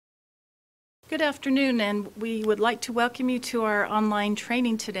Good afternoon, and we would like to welcome you to our online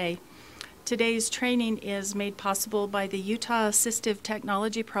training today. Today's training is made possible by the Utah Assistive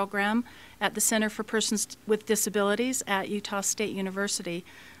Technology Program at the Center for Persons with Disabilities at Utah State University.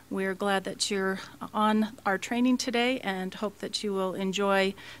 We're glad that you're on our training today and hope that you will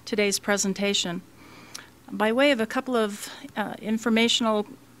enjoy today's presentation. By way of a couple of informational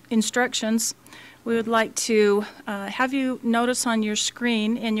instructions, we would like to have you notice on your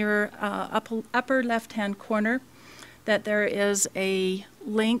screen in your upper left-hand corner that there is a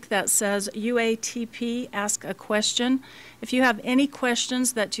link that says UATP Ask a Question. If you have any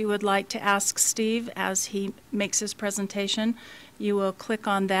questions that you would like to ask Steve as he makes his presentation, you will click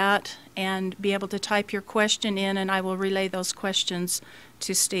on that and be able to type your question in, and I will relay those questions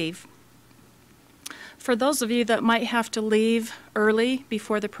to Steve. For those of you that might have to leave early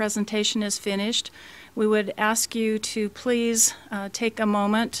before the presentation is finished, we would ask you to please take a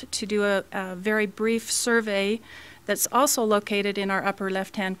moment to do a very brief survey that's also located in our upper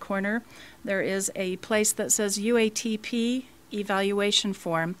left-hand corner. There is a place that says UATP Evaluation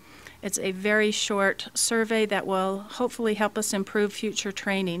Form. It's a very short survey that will hopefully help us improve future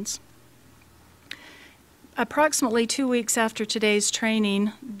trainings. Approximately 2 weeks after today's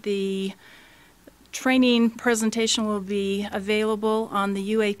training, the training presentation will be available on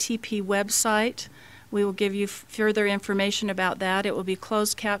the UATP website. We will give you further information about that. It will be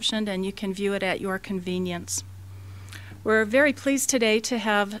closed captioned and you can view it at your convenience. We're very pleased today to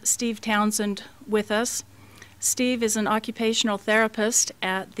have Steve Townsend with us. Steve is an occupational therapist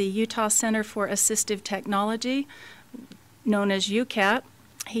at the Utah Center for Assistive Technology, known as UCAT.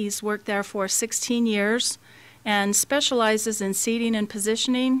 He's worked there for 16 years and specializes in seating and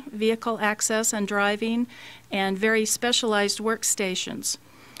positioning, vehicle access and driving, and very specialized workstations.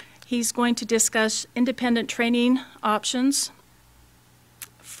 He's going to discuss independent training options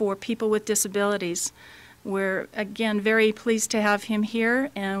for people with disabilities. We're, again, very pleased to have him here,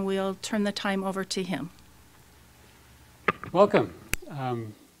 and we'll turn the time over to him. Welcome.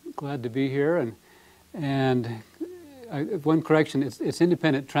 Glad to be here. One correction, it's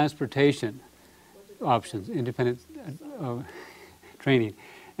independent transportation options, independent training.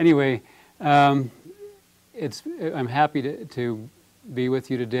 Anyway, I'm happy to be with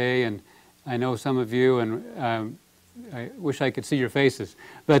you today, and I know some of you, and I wish I could see your faces.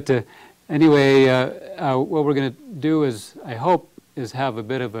 But anyway, what we're going to do is, I hope, is have a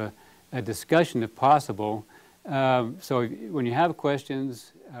bit of a discussion if possible. So when you have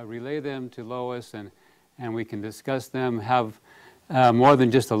questions, relay them to Lois, and we can discuss them, have more than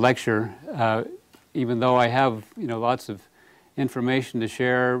just a lecture. Even though I have, lots of information to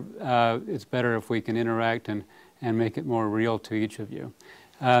share, it's better if we can interact and make it more real to each of you.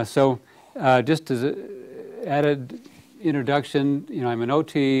 Just as an added introduction, I'm an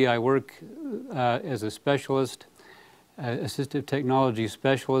OT. I work as a specialist, assistive technology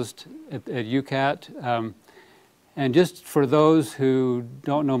specialist at UCAT. And just for those who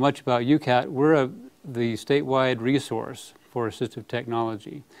don't know much about UCAT, we're the statewide resource for assistive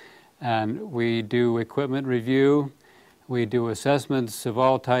technology. And we do equipment review, we do assessments of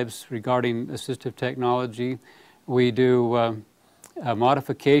all types regarding assistive technology. We do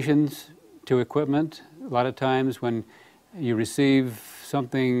modifications to equipment. A lot of times when you receive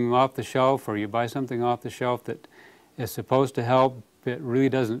something off the shelf or you buy something off the shelf that is supposed to help, it really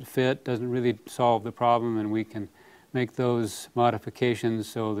doesn't fit, doesn't really solve the problem, and we can make those modifications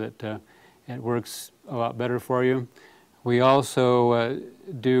so that it works a lot better for you. We also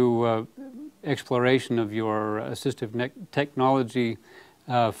do exploration of your assistive technology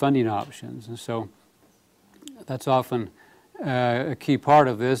funding options, and so that's often a key part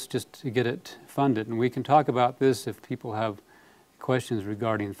of this, just to get it funded. And we can talk about this if people have questions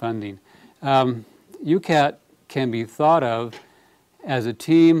regarding funding. UCAT can be thought of as a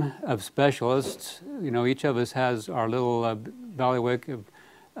team of specialists. Each of us has our little bailiwick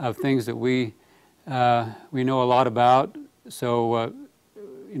of things that we know a lot about. So,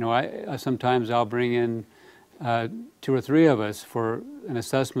 sometimes I'll bring in 2 or 3 of us for an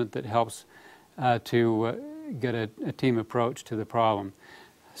assessment that helps to get a team approach to the problem.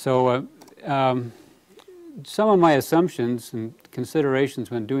 So, some of my assumptions and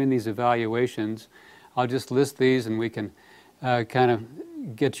considerations when doing these evaluations, I'll just list these, and we can kind of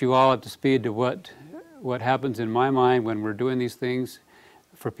get you all up to speed to what happens in my mind when we're doing these things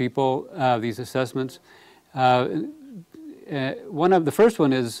for people, these assessments. The first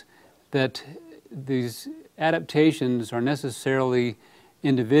one is that these adaptations are necessarily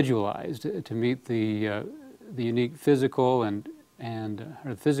individualized to meet the unique physical or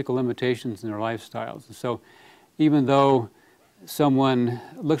physical limitations in their lifestyles. And so even though someone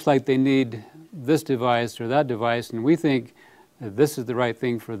looks like they need this device or that device, and we think that this is the right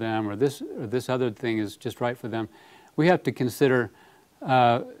thing for them, or this other thing is just right for them. We have to consider,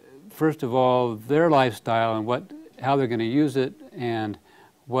 first of all, their lifestyle and how they're going to use it and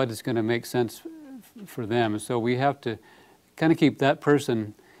what is going to make sense for them. And so we have to kind of keep that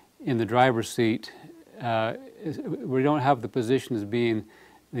person in the driver's seat. We don't have the position as being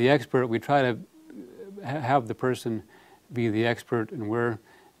the expert. We try to have the person be the expert, and we're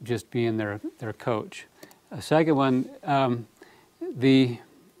just being their coach. A second one, the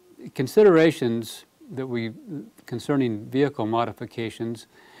considerations concerning vehicle modifications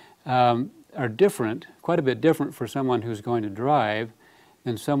are different, quite a bit different for someone who's going to drive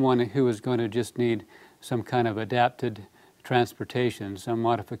than someone who is going to just need some kind of adapted transportation, some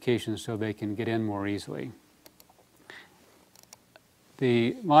modifications so they can get in more easily.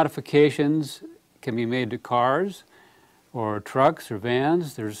 The modifications can be made to cars or trucks or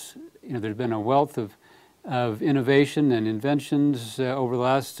vans. There's been a wealth of innovation and inventions over the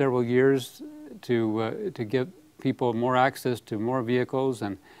last several years to give people more access to more vehicles,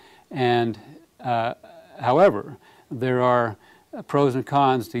 and however, there are pros and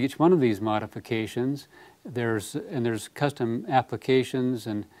cons to each one of these modifications. There's custom applications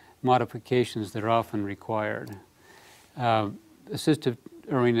and modifications that are often required. Assessing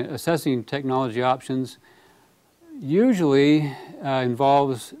technology options usually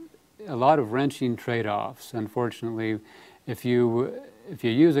involves a lot of wrenching trade-offs. Unfortunately, if you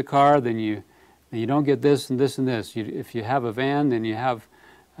use a car, then you don't get this and this and this. If you have a van, then you have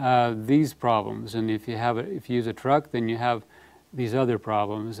these problems, and if you use a truck, then you have these other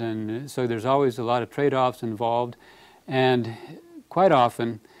problems. And so there's always a lot of trade-offs involved, and quite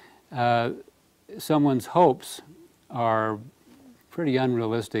often someone's hopes are pretty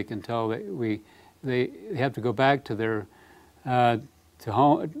unrealistic until they have to go back to their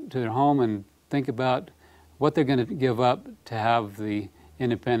home and think about what they're going to give up to have the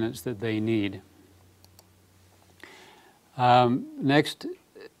independence that they need. Next,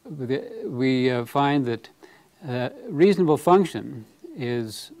 we find that reasonable function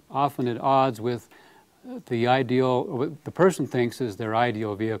is often at odds with what the person thinks is their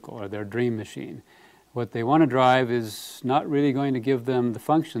ideal vehicle or their dream machine. What they want to drive is not really going to give them the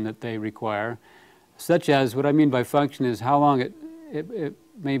function that they require, such as, what I mean by function is how long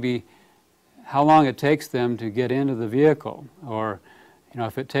how long it takes them to get into the vehicle, or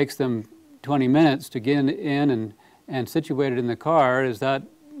if it takes them 20 minutes to get in and situated in the car, is that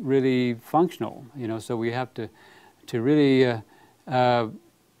really functional? So we have to really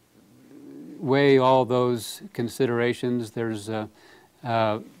weigh all those considerations. There's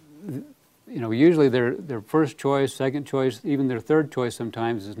usually their first choice, second choice, even their third choice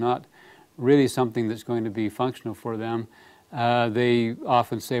sometimes is not really something that's going to be functional for them. They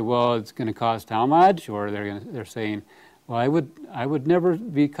often say, well, it's going to cost how much? Or they're saying, well, I would never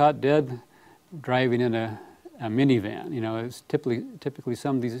be caught dead driving in a minivan. It's typically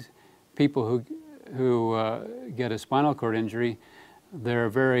some of these people who get a spinal cord injury, they're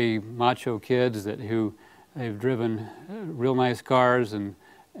very macho kids they've driven real nice cars and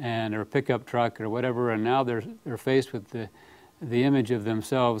or a pickup truck or whatever, and now they're faced with the image of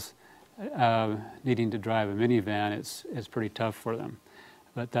themselves needing to drive a minivan. It's pretty tough for them.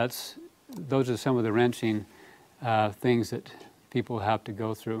 But those are some of the wrenching things that people have to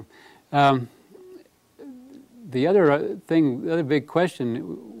go through. The other big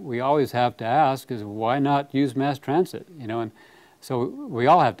question we always have to ask is, why not use mass transit? And so we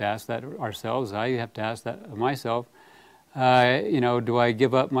all have to ask that ourselves. I have to ask that of myself. Do I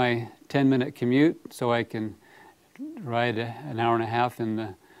give up my 10-minute commute so I can ride an hour and a half on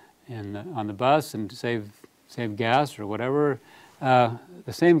the bus and save gas or whatever? The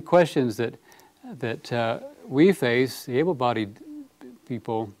same questions that we face, the able-bodied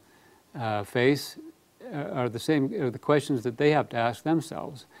people face, are the questions that they have to ask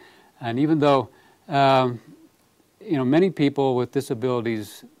themselves. And even though many people with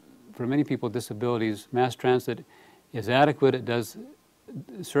disabilities, for many people with disabilities, mass transit is adequate. It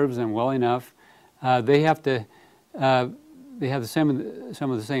serves them well enough. They have some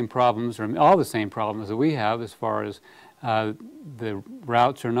of the same problems, or all the same problems that we have, as far as the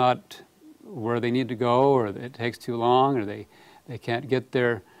routes are not where they need to go, or it takes too long, or they can't get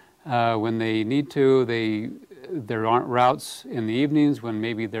there when they need to. There aren't routes in the evenings when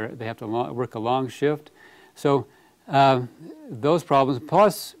maybe they have to work a long shift. So those problems,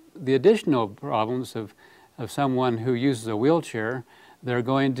 plus the additional problems of someone who uses a wheelchair, they're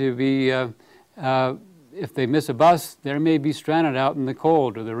going to be, if they miss a bus, they may be stranded out in the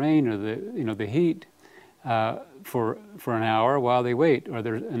cold or the rain or the heat. for an hour while they wait,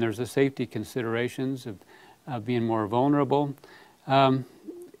 and there's the safety considerations of being more vulnerable. A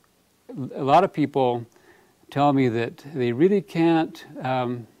lot of people tell me that they really can't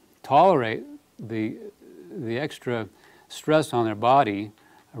tolerate the extra stress on their body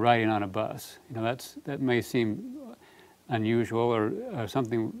riding on a bus. You know, that may seem unusual or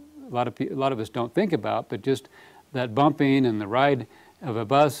something a lot of us don't think about, but just that bumping and the ride of a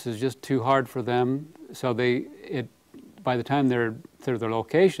bus is just too hard for them. So by the time they're to their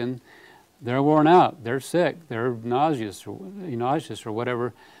location, they're worn out, they're sick, they're nauseous or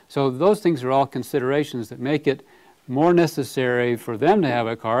whatever. So those things are all considerations that make it more necessary for them to have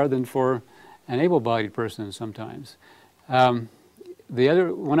a car than for an able-bodied person sometimes. One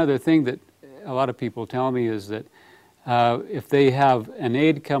other thing that a lot of people tell me is that if they have an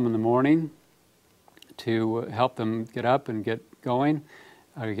aide come in the morning to help them get up and get going,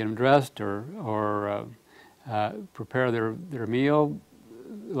 or get them dressed, or prepare their meal,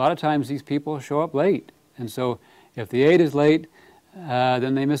 a lot of times these people show up late. And so if the aide is late,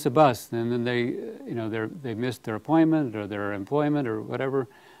 then they miss a bus, and then they miss their appointment or their employment or whatever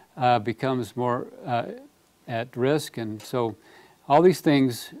becomes more at risk. And so all these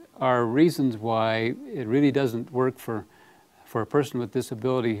things are reasons why it really doesn't work for a person with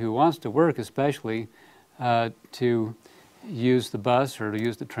disability who wants to work, especially to use the bus or to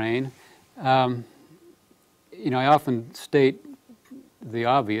use the train. I often state the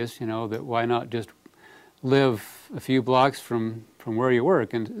obvious, that why not just live a few blocks from where you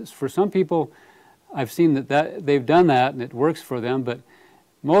work. And for some people, I've seen that they've done that and it works for them, but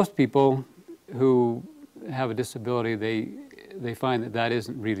most people who have a disability, they find that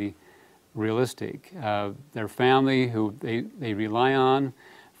isn't really realistic. Their family, who they rely on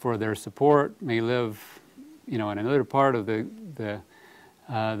for their support, may live, in another part of the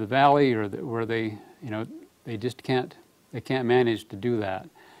valley, or where they just can't manage to do that.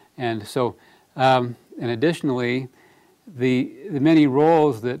 And so, and additionally, the many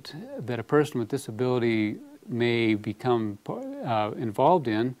roles that a person with disability may become involved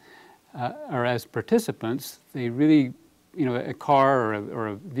in are as participants. They really, a car or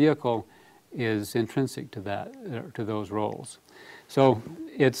a vehicle is intrinsic to that, to those roles. So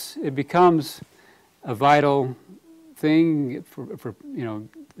it becomes a vital thing for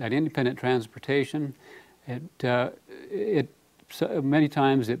that independent transportation. Many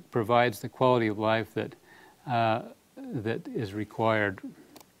times it provides the quality of life that is required.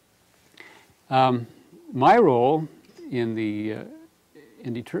 My role is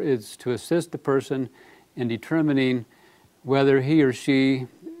to assist the person in determining whether he or she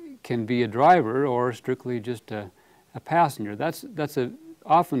can be a driver or strictly just a passenger. That's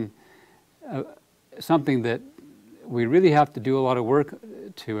often something that we really have to do a lot of work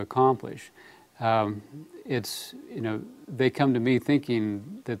to accomplish. They come to me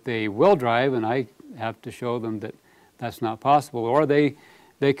thinking that they will drive, and I have to show them that that's not possible. Or they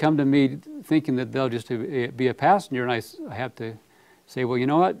come to me thinking that they'll just be a passenger, and I have to say, well, you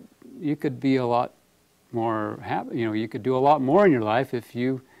know what? You could be a lot more happy. You could do a lot more in your life if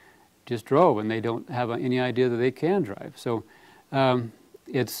you just drove, and they don't have any idea that they can drive. So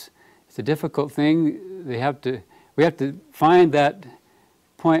it's a difficult thing. We have to find that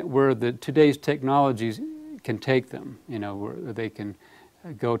point where today's technologies can take them, where they can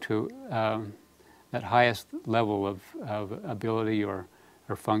go to that highest level of ability or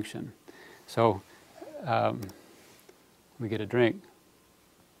function. So we get a drink.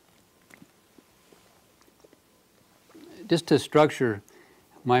 Just to structure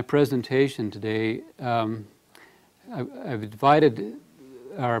my presentation today, I've divided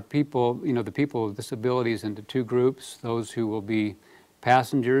our people, the people with disabilities, into two groups: those who will be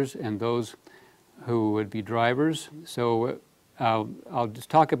passengers and those who would be drivers. So I'll just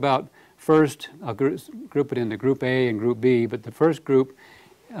talk about first, I'll group it into Group A and Group B, but the first group,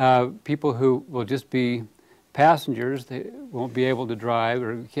 people who will just be passengers, they won't be able to drive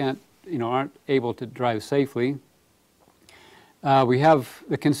or aren't able to drive safely. We have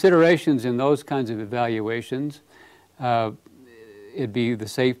the considerations in those kinds of evaluations. It'd be the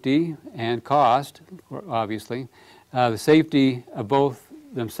safety and cost, obviously. The safety of both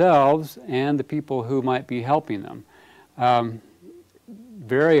themselves and the people who might be helping them.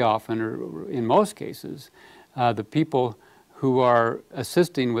 Very often, or in most cases, the people who are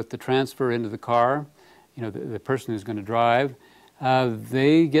assisting with the transfer into the car, the person who's going to drive,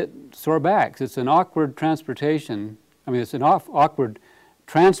 they get sore backs. It's an awkward transportation. It's an awkward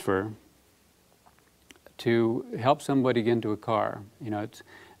transfer to help somebody get into a car.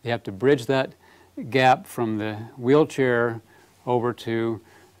 They have to bridge that gap from the wheelchair over to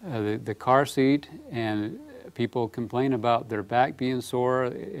the car seat, and people complain about their back being sore.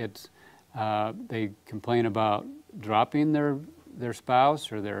 They complain about dropping their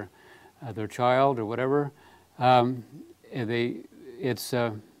spouse or their child or whatever. It's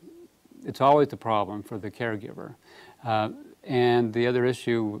always the problem for the caregiver. And the other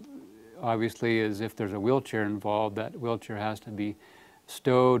issue, obviously, is if there's a wheelchair involved, that wheelchair has to be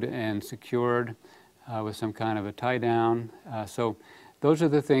stowed and secured with some kind of a tie-down. So those are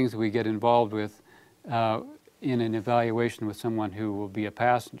the things we get involved with in an evaluation with someone who will be a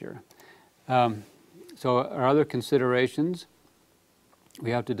passenger. So our other considerations,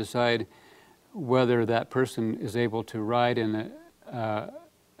 we have to decide whether that person is able to ride in a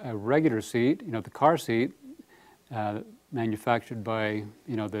regular seat, the car seat, manufactured by,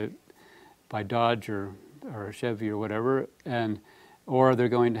 by Dodge or Chevy or whatever, or they're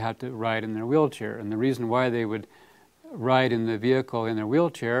going to have to ride in their wheelchair. And the reason why they would ride in the vehicle in their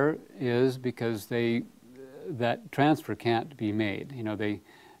wheelchair is because that transfer can't be made.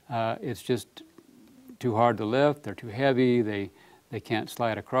 It's just too hard to lift. They're too heavy. They can't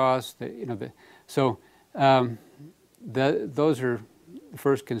slide across. Those are the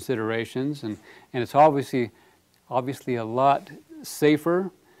first considerations, and it's obviously a lot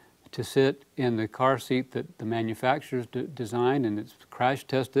safer to sit in the car seat that the manufacturers designed, and it's crash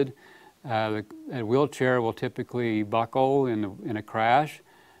tested. A wheelchair will typically buckle in a crash,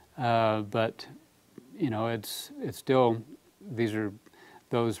 but it's still, these are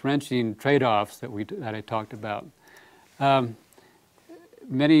those wrenching trade-offs that I talked about. How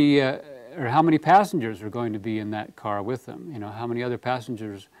many passengers are going to be in that car with them? How many other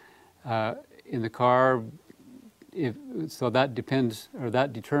passengers in the car? So that depends, or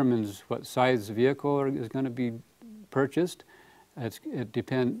that determines what size vehicle is going to be purchased. It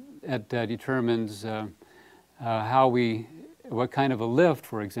determines what kind of a lift,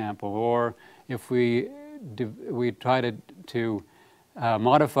 for example, or if we try to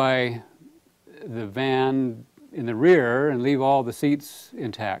modify the van in the rear and leave all the seats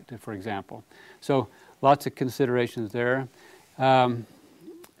intact, for example. So lots of considerations there.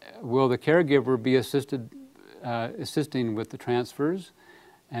 Will the caregiver be assisting with the transfers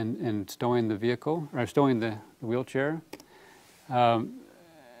and stowing the vehicle, or stowing the wheelchair?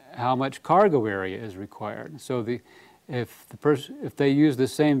 How much cargo area is required? So if they use the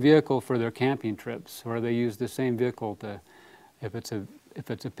same vehicle for their camping trips, or they use the same vehicle if it's a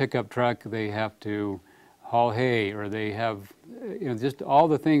pickup truck, they have to haul hay, or they have just all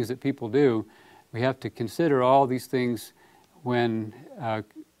the things that people do. We have to consider all these things when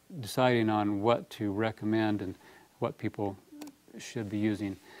deciding on what to recommend and what people should be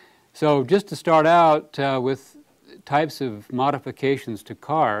using. So just to start out with types of modifications to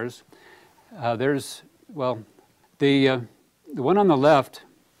cars, the one on the left,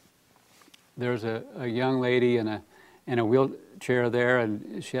 there's a young lady in a wheelchair there,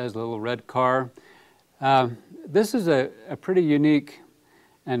 and she has a little red car. This is a pretty unique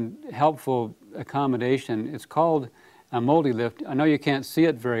and helpful accommodation. It's called a multi-lift. I know you can't see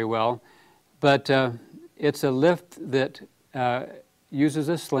it very well, but it's a lift that uses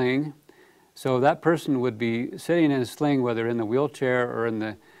a sling. So that person would be sitting in a sling, whether in the wheelchair or in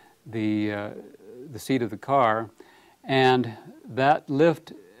the seat of the car, and that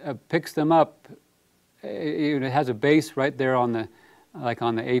lift picks them up. It has a base right there on the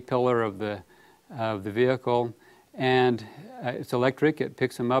A-pillar of the vehicle, and it's electric. It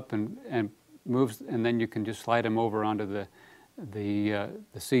picks them up and moves, and then you can just slide them over onto the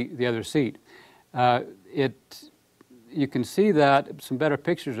other seat. You can see that, some better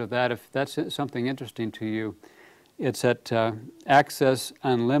pictures of that if that's something interesting to you. It's at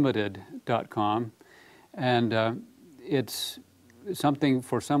accessunlimited.com, and it's something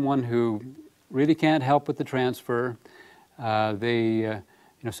for someone who really can't help with the transfer.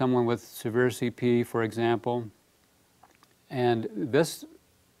 Someone with severe CP, for example, and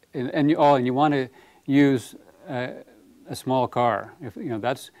you want to use a small car.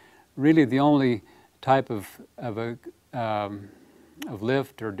 That's really the only type of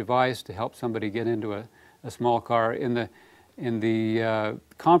lift or device to help somebody get into a small car. In the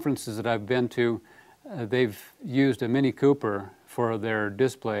conferences that I've been to, they've used a Mini Cooper for their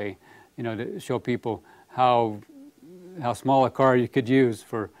display, to show people how small a car you could use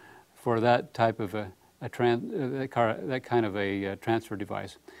for that type of that kind of a transfer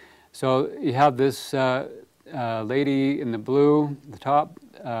device. So you have this lady in the blue, the top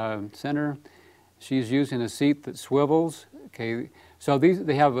center. She's using a seat that swivels. Okay, so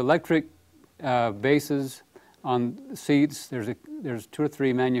they have electric bases on seats. There's 2 or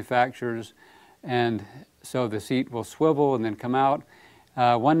 3 manufacturers, and so the seat will swivel and then come out.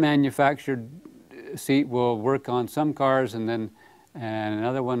 One manufacturer seat will work on some cars, and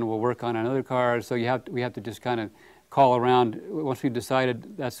another one will work on another car. So we have to just kind of call around. Once we've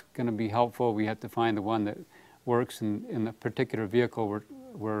decided that's going to be helpful, we have to find the one that works in the particular vehicle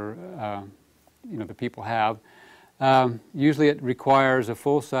the people have. Usually it requires a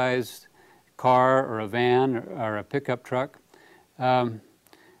full-size car or a van or a pickup truck.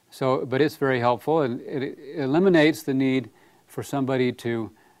 But it's very helpful, and it eliminates the need for somebody to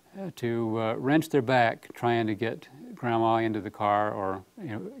wrench their back trying to get grandma into the car, or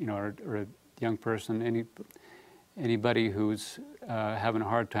or a young person, anybody who's having a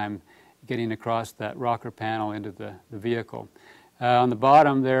hard time getting across that rocker panel into the vehicle. On the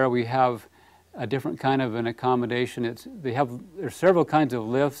bottom there, we have a different kind of an accommodation. There's several kinds of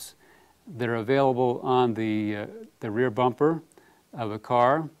lifts that are available on the rear bumper of a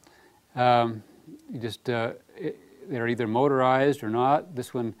car. They're either motorized or not.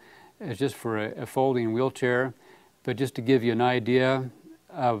 This one is just for a folding wheelchair, but just to give you an idea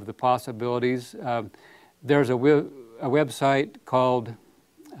of the possibilities, there's a website called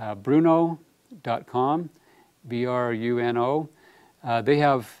Bruno.com, B-R-U-N-O. They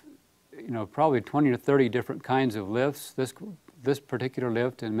have probably 20 or 30 different kinds of lifts. This particular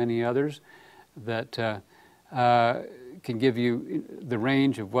lift and many others that can give you the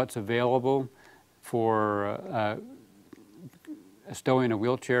range of what's available for stowing a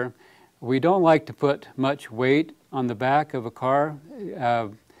wheelchair. We don't like to put much weight on the back of a car.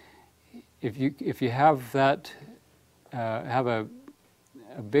 If you have a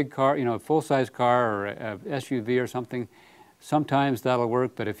big car, a full-size car or a SUV or something, sometimes that'll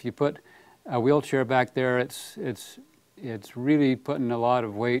work. But if you put a wheelchair back there, it's really putting a lot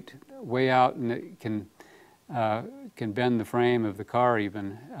of weight way out, and it can bend the frame of the car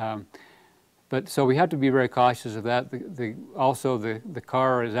even. But so we have to be very cautious of that. Also, the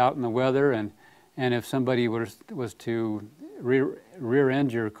car is out in the weather, and if somebody was to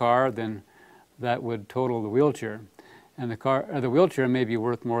rear-end your car, then that would total the wheelchair, and the wheelchair may be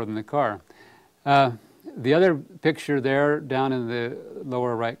worth more than the car. The other picture there, down in the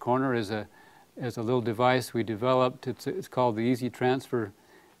lower right corner, is a little device we developed. It's called the Easy Transfer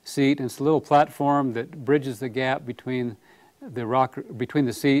Seat. And it's a little platform that bridges the gap between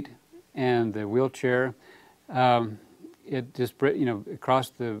the seat and the wheelchair. It just across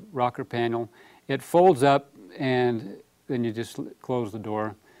the rocker panel. It folds up, and then you just close the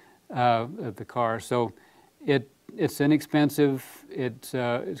door of the car. So it's inexpensive. It's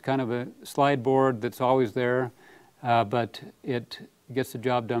kind of a slide board that's always there, but it gets the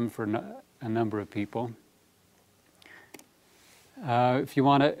job done for a number of people. If you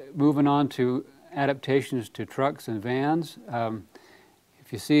want to, moving on to adaptations to trucks and vans,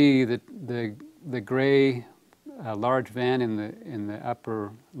 if you see the gray large van in the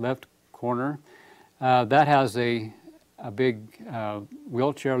upper left corner, that has a big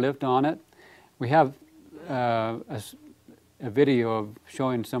wheelchair lift on it. We have a video of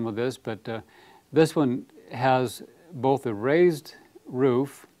showing some of this, but this one has both a raised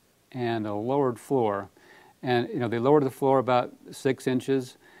roof and a lowered floor. And they lowered the floor about 6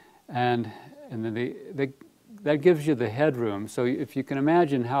 inches, and then that gives you the headroom. So if you can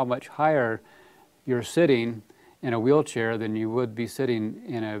imagine how much higher you're sitting in a wheelchair than you would be sitting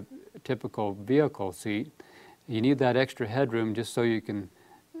in a typical vehicle seat, you need that extra headroom just so you can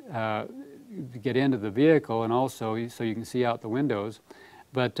get into the vehicle, and also so you can see out the windows.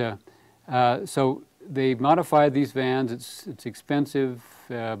 But so they modified these vans. It's expensive,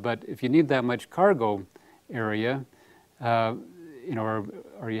 but if you need that much cargo area, or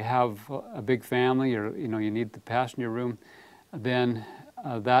you have a big family, or you need the passenger room, then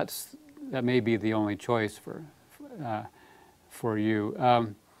that may be the only choice for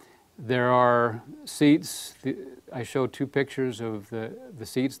you. There are seats. I show 2 pictures of the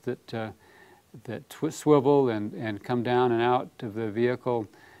seats that swivel and come down and out of the vehicle.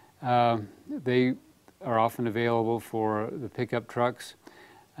 They are often available for the pickup trucks,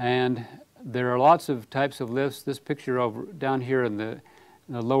 and there are lots of types of lifts. This picture over down here in the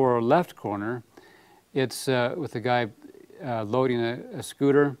lower left corner, it's with a guy loading a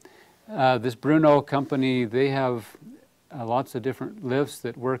scooter. This Bruno company, they have lots of different lifts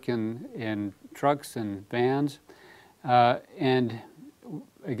that work in trucks and vans. And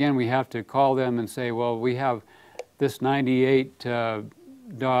again, we have to call them and say, well, we have this 98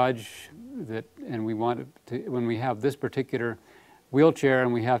 Dodge and we want to, when we have this particular wheelchair,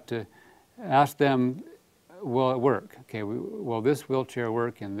 and we have to ask them, will it work? Okay, will this wheelchair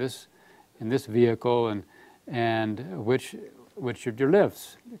work in this vehicle, and which are your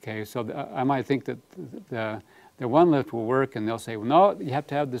lifts? Okay, so I might think that their one lift will work, and they'll say, well, no, you have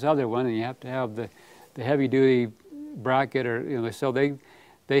to have this other one, and you have to have the heavy-duty bracket, or so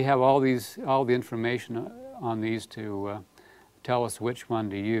they have all the information on these to tell us which one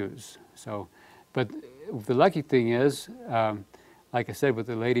to use. So, but the lucky thing is, like I said with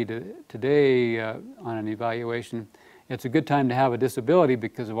the lady today on an evaluation, it's a good time to have a disability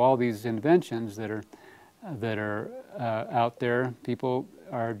because of all these inventions that are out there. People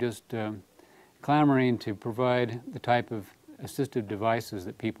are just clamoring to provide the type of assistive devices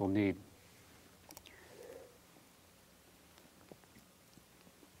that people need.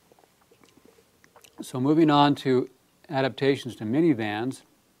 So moving on to adaptations to minivans,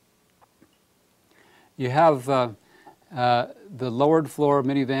 you have the lowered floor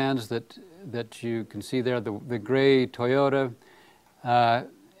minivans that you can see there, the gray Toyota.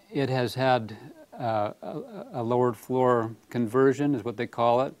 It has had a lowered floor conversion, is what they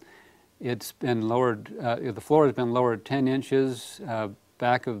call it. It's been lowered, the floor has been lowered 10 inches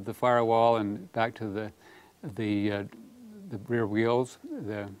back of the firewall and back to the rear wheels,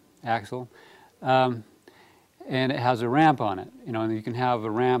 the axle. And it has a ramp on it, and you can have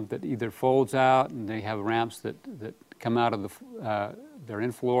a ramp that either folds out, and they have ramps that come out of their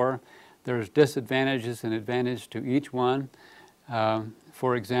in-floor. There's disadvantages and advantages to each one.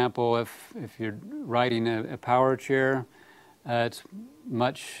 For example, if you're riding a power chair, it's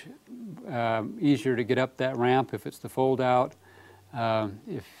much easier to get up that ramp if it's the fold-out.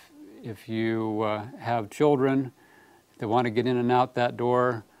 If you have children that want to get in and out that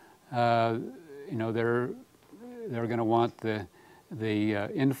door, they're going to want the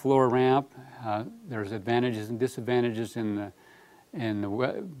in-floor ramp. There's advantages and disadvantages in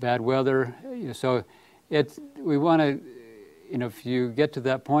the bad weather. So we want to, if you get to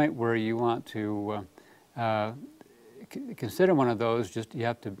that point where you want to consider one of those, you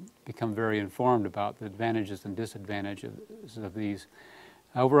have to become very informed about the advantages and disadvantages of these.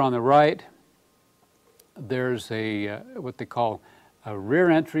 Over on the right, there's what they call a rear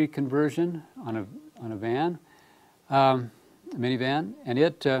entry conversion on a van, a minivan,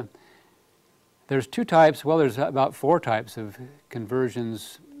 and there's two types. Well, there's about 4 types of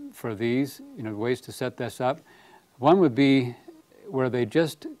conversions for these. Ways to set this up. One would be where they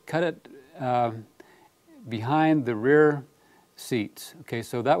just cut it behind the rear seats. Okay,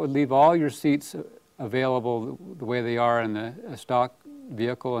 so that would leave all your seats available the way they are in a stock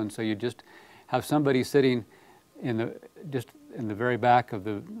vehicle, and so you just have somebody sitting just in the very back of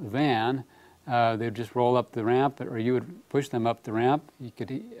the van. They'd just roll up the ramp, or you would push them up the ramp. You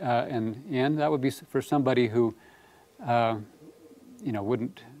could and in. That would be for somebody who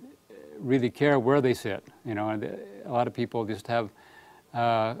wouldn't really care where they sit. And a lot of people just have.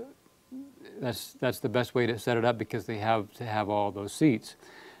 That's the best way to set it up because they have to have all those seats.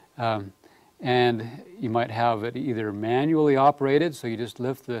 And you might have it either manually operated, so you just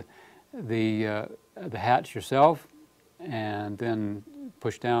lift the hatch yourself, and then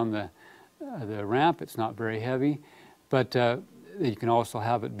push down the ramp. It's not very heavy, but you can also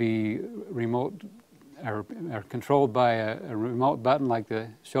have it be remote or controlled by a remote button like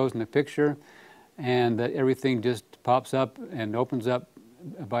shows in the picture, and that everything just pops up and opens up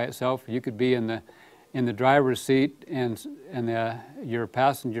by itself. You could be in the driver's seat, and your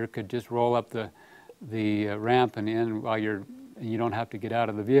passenger could just roll up the ramp and in while you don't have to get out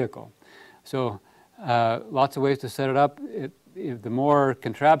of the vehicle. So lots of ways to set it up. The more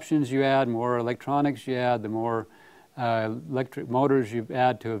contraptions you add, more electronics you add, the more electric motors you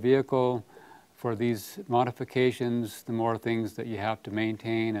add to a vehicle for these modifications, the more things that you have to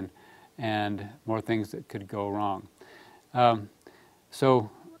maintain and more things that could go wrong. They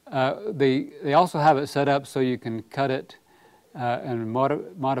also have it set up so you can cut it and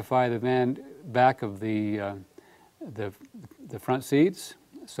modify the van back of the front seats.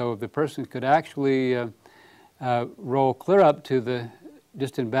 So the person could actually roll clear up to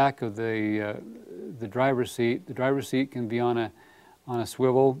just in back of the driver's seat. The driver's seat can be on a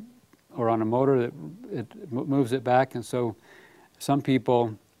swivel or on a motor that it moves it back, and so some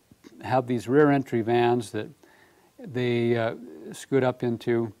people have these rear entry vans that they scoot up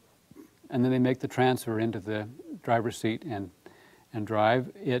into, and then they make the transfer into the driver's seat and drive.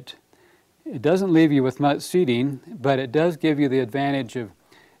 It doesn't leave you with much seating, but it does give you the advantage of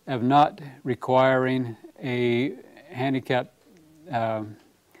not requiring a handicap or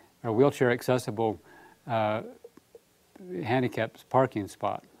wheelchair accessible handicap parking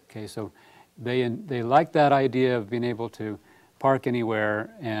spot. Okay, so they like that idea of being able to park anywhere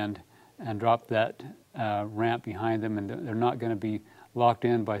and drop that ramp behind them, and they're not going to be locked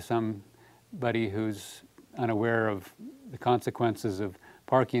in by somebody who's unaware of the consequences of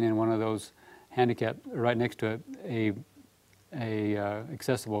parking in one of those handicap right next to a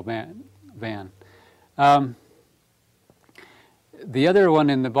accessible van. The other one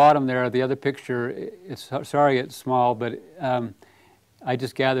in the bottom there, the other picture, sorry it's small, but I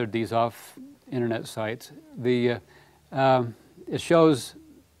just gathered these off internet sites. It shows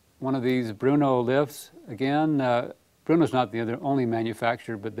one of these Bruno lifts. Again, Bruno's not the only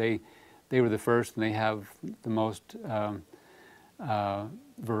manufacturer, but they were the first, and they have the most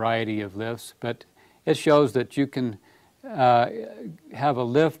variety of lifts. But it shows that you can have a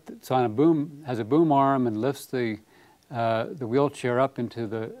lift that's on a boom, has a boom arm, and lifts the wheelchair up into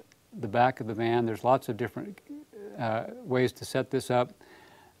the back of the van. There's lots of different ways to set this up,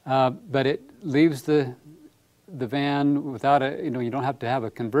 but it leaves the van without you don't have to have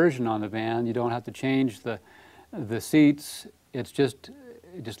a conversion on the van. You don't have to change the seats. It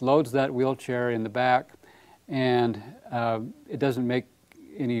just loads that wheelchair in the back, and it doesn't make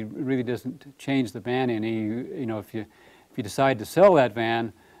any, really doesn't change the van any. If you decide to sell that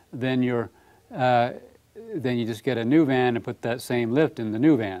van, then you just get a new van and put that same lift in the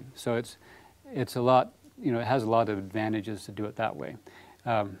new van. So it's a lot, it has a lot of advantages to do it that way.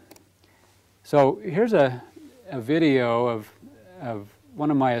 So here's a video of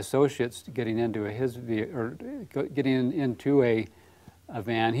one of my associates getting into into a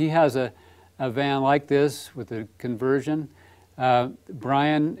van. He has a van like this with a conversion.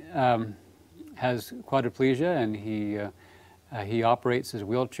 Brian has quadriplegia, and he operates his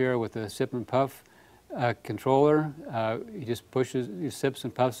wheelchair with a sip and puff controller. He just he sips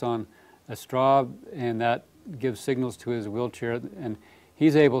and puffs on a straw, and that gives signals to his wheelchair, and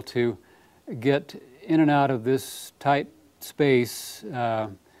he's able to get in and out of this tight space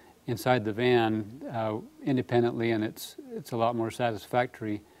inside the van independently, and it's a lot more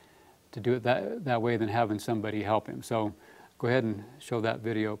satisfactory to do it that way than having somebody help him. So go ahead and show that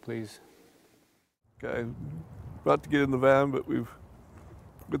video, please. Okay, about to get in the van, but we've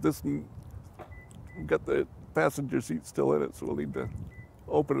got the passenger seat still in it, so we'll need to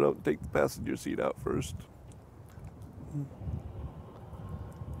open it up and take the passenger seat out first.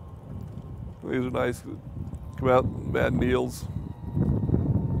 These are nice. Come out, van kneels.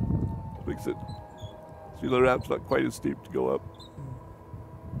 Makes it, see, the ramp's not quite as steep to go up.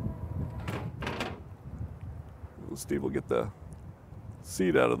 Steve will get the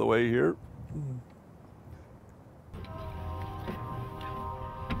seat out of the way here.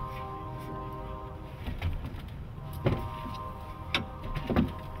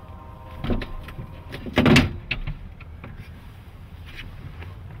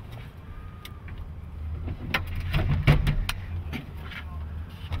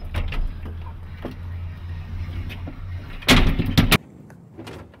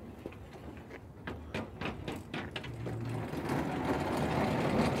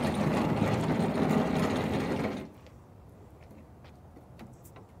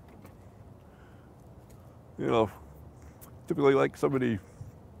 Typically like somebody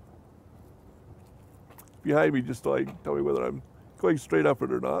behind me just to tell me whether I'm going straight up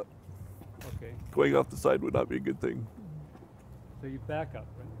it or not. Okay. Going off the side would not be a good thing. So you back up,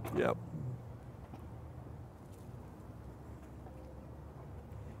 right? Yeah.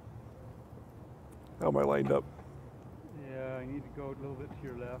 How am I lined up? Yeah, I need to go a little bit to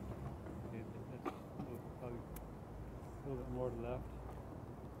your left. Okay, that's probably a little bit more to the left.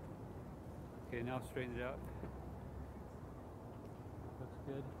 Okay, now straighten it out. Looks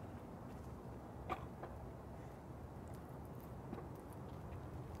good.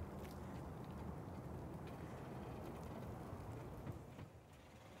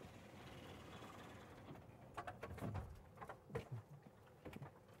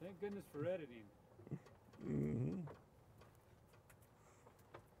 Thank goodness for editing. Mm-hmm.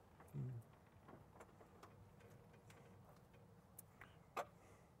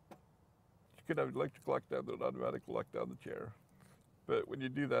 You could have an electric lockdown, an automatic lockdown the chair. But when you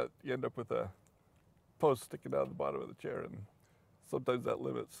do that, you end up with a post sticking out of the bottom of the chair, and sometimes that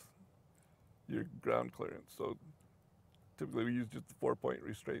limits your ground clearance. So typically we use just the 4-point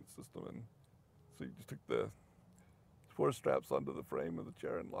restraint system, and so you just took the 4 straps onto the frame of the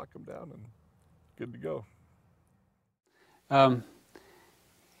chair and lock them down, and good to go.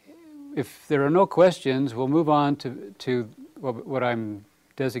 If there are no questions, we'll move on to what I'm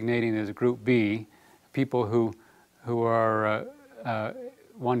designating as Group B, people who are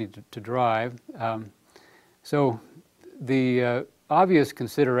wanting to drive. So the obvious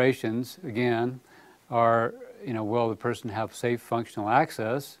considerations, again, are, will the person have safe functional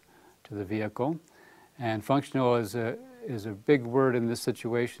access to the vehicle? And functional is a big word in this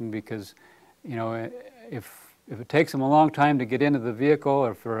situation because, if it takes them a long time to get into the vehicle,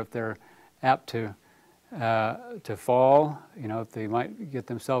 or if they're apt to fall. You know, they might get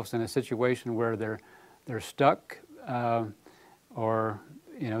themselves in a situation where they're stuck, or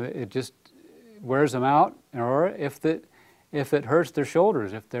you know, it just wears them out. Or if it hurts their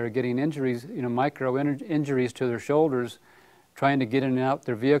shoulders, if they're getting injuries, you know, micro injuries to their shoulders, trying to get in and out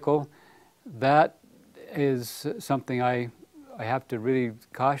their vehicle, that is something I have to really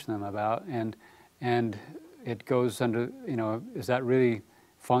caution them about, and it goes under, you know, is that really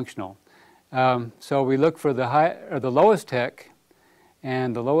functional? So we look for the lowest tech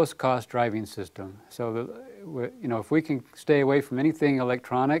and the lowest cost driving system. So you know, if we can stay away from anything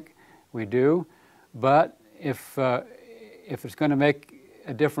electronic, we do. But if it's going to make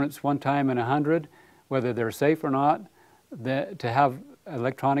a difference one time in 100, whether they're safe or not, to have an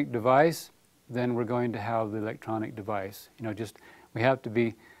electronic device, then we're going to have the electronic device. You know, just we have to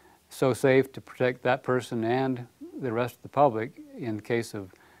be so safe to protect that person and the rest of the public in case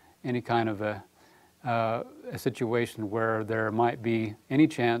of any kind of a situation where there might be any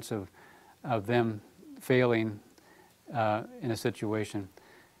chance of them failing in a situation.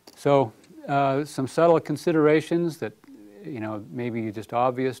 So some subtle considerations that, you know, maybe just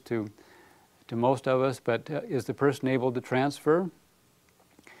obvious to most of us, but is the person able to transfer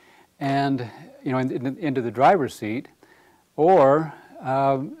and, you know, into the driver's seat, or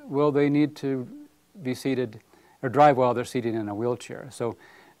will they need to be seated or drive while they're seated in a wheelchair? So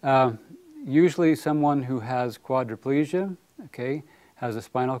usually someone who has quadriplegia, okay, has a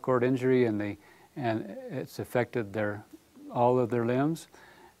spinal cord injury, and it's affected all of their limbs,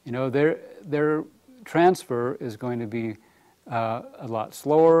 you know, their transfer is going to be a lot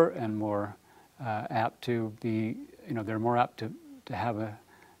slower and more apt to be, you know, they're more apt to have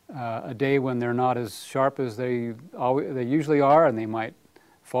a day when they're not as sharp as they usually are, and they might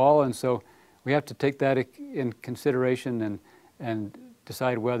fall. And so we have to take that in consideration and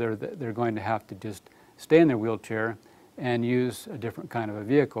decide whether they're going to have to just stay in their wheelchair and use a different kind of a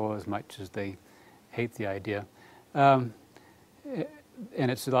vehicle, as much as they hate the idea. And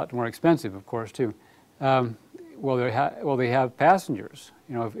it's a lot more expensive, of course, too. Will they have passengers?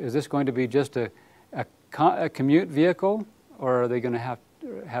 You know, is this going to be just a commute vehicle, or are they going to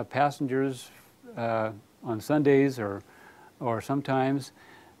have passengers on Sundays or sometimes?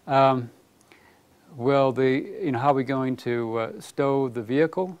 Will you know, how are we going to stow the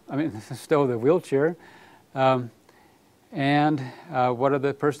vehicle? I mean, stow the wheelchair, and what are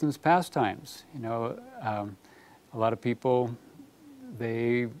the person's pastimes? You know, a lot of people,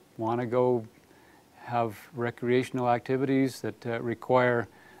 they want to go have recreational activities that require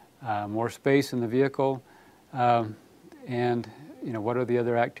more space in the vehicle, and you know, what are the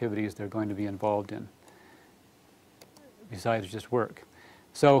other activities they're going to be involved in besides just work?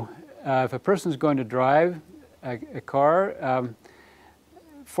 So if a person's going to drive a car,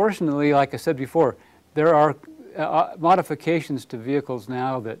 fortunately, like I said before, there are modifications to vehicles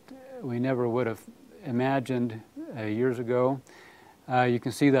now that we never would have imagined years ago. You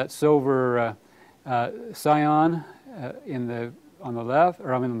can see that silver Scion on the left,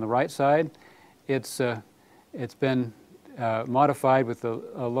 or I mean on the right side. It's been modified with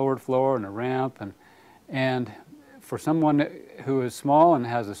a lowered floor and a ramp, and for someone who is small and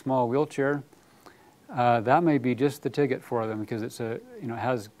has a small wheelchair, that may be just the ticket for them, because it's it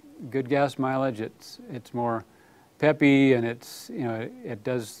has good gas mileage. It's more peppy, and it's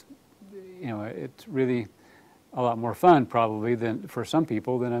really a lot more fun probably than for some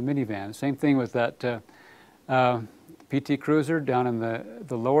people than a minivan. Same thing with that PT Cruiser down in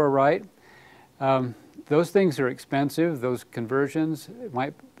the lower right. Those things are expensive. Those conversions, it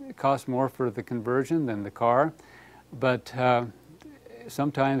might cost more for the conversion than the car, but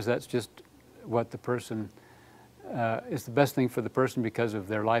sometimes that's just what the person is the best thing for the person because of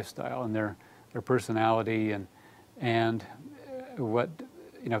their lifestyle and their personality, and what,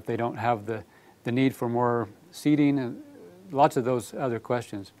 if they don't have the need for more seating, and lots of those other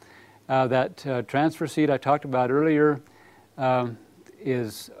questions. That transfer seat I talked about earlier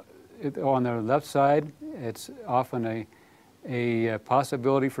is on the left side. It's often a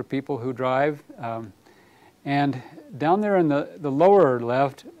possibility for people who drive. And down there in the lower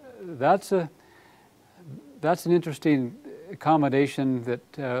left, that's an interesting accommodation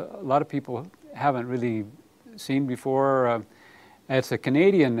that a lot of people haven't really seen before. It's a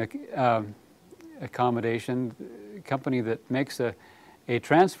Canadian accommodation company that makes a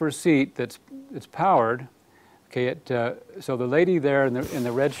transfer seat that's powered. Okay, so the lady there in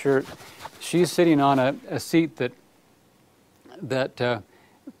the red shirt, she's sitting on a seat that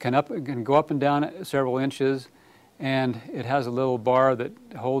can go up and down several inches, and it has a little bar that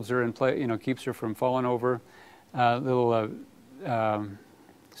holds her in place, keeps her from falling over. Little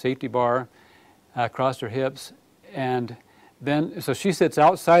safety bar across her hips, and then so she sits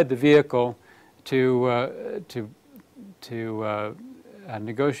outside the vehicle to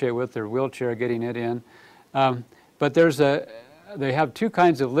negotiate with their wheelchair, getting it in. But they have two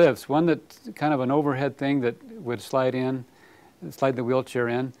kinds of lifts. One that's kind of an overhead thing that would slide the wheelchair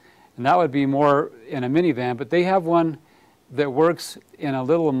in, and that would be more in a minivan. But they have one that works in a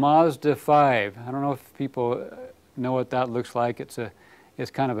little Mazda 5. I don't know if people know what that looks like.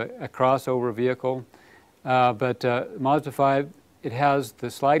 It's kind of a crossover vehicle. But Mazda 5, it has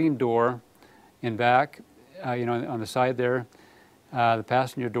the sliding door in back, on the side there, the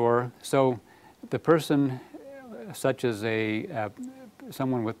passenger door. So the person, such as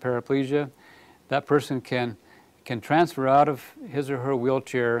someone with paraplegia, that person can transfer out of his or her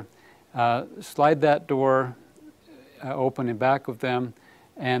wheelchair, slide that door open in back of them,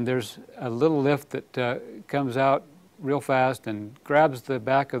 and there's a little lift that comes out real fast and grabs the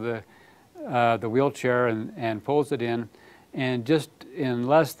back of the wheelchair and pulls it in, and just in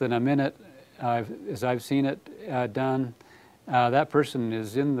less than a minute, as I've seen it done, that person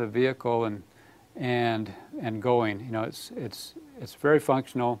is in the vehicle and going. It's very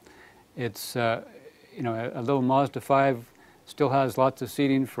functional. It's a little Mazda 5 still has lots of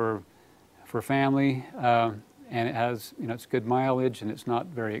seating for family, and it has it's good mileage, and it's not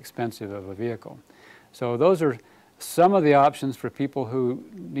very expensive of a vehicle. So those are some of the options for people who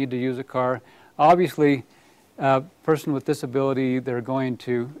need to use a car. Obviously, a person with disability, they're going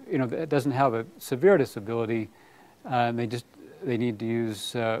to, that doesn't have a severe disability, they need to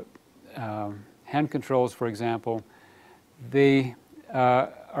use hand controls, for example. They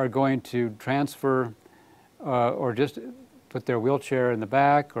are going to transfer or just put their wheelchair in the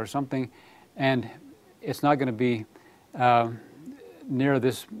back or something, and it's not going to be near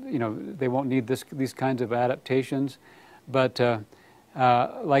this, they won't need these kinds of adaptations. But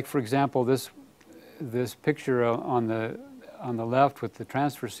like, for example, this picture on the left with the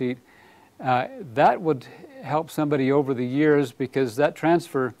transfer seat, that would help somebody over the years, because that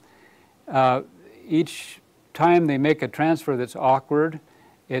transfer, each time they make a transfer that's awkward,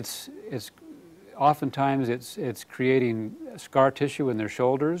 it's oftentimes it's creating scar tissue in their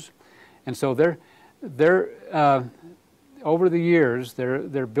shoulders, and so they're over the years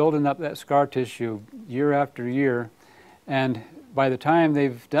they're building up that scar tissue year after year, and by the time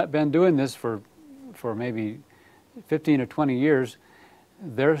they've been doing this for maybe 15 or 20 years,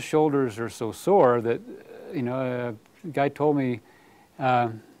 their shoulders are so sore that a guy told me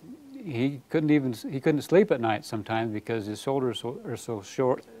he couldn't sleep at night sometimes because his shoulders are so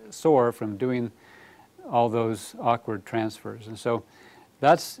sore from doing all those awkward transfers. And so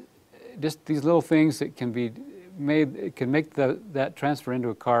that's just these little things that can be made, it can make that transfer into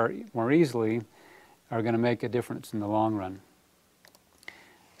a car more easily, are going to make a difference in the long run.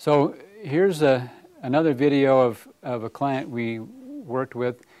 So here's another video of a client we worked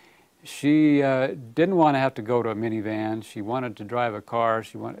with. She didn't want to have to go to a minivan. She wanted to drive a car.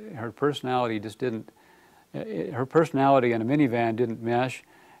 Her personality just didn't. Her personality and a minivan didn't mesh,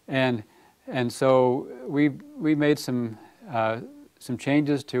 and so we made some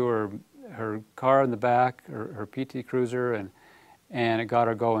changes to her car in the back, her PT Cruiser, and it got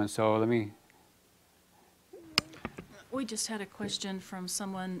her going. So let me. We just had a question from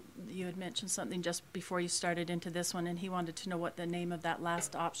someone. You had mentioned something just before you started into this one, and he wanted to know what the name of that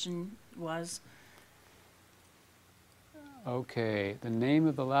last option was. Okay, the name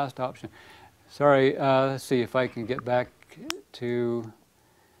of the last option. Sorry, let's see if I can get back to...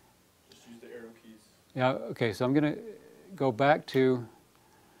 Just use the arrow keys. Yeah, okay, so I'm going to go back to...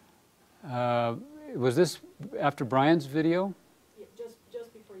 was this after Brian's video? Yeah, just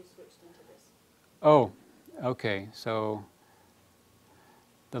before you switched into this. Oh. Okay, so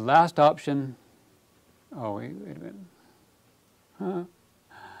the last option, oh, wait a minute.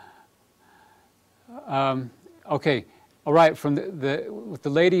 Okay, all right, from with the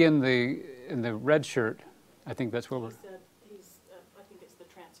lady in the red shirt, I think that's what we're... I think it's the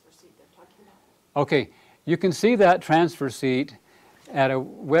transfer seat they're talking about. Okay, you can see that transfer seat at a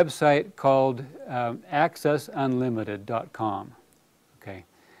website called accessunlimited.com. Okay.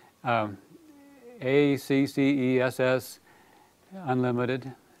 ACCESS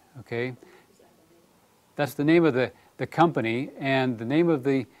Unlimited, okay? That's the name of the company, and the name of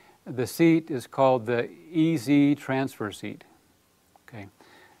the seat is called the EZ Transfer Seat, okay?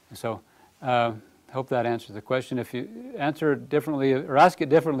 So hope that answers the question. If you answer it differently, or ask it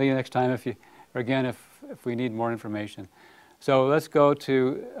differently next time, if we need more information. So let's go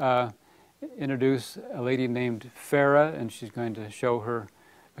to introduce a lady named Farah, and she's going to show her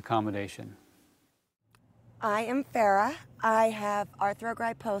accommodation. I am Farah. I have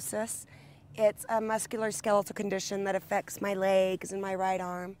arthrogryposis. It's a musculoskeletal condition that affects my legs and my right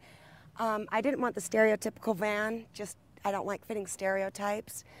arm. I didn't want the stereotypical van, just I don't like fitting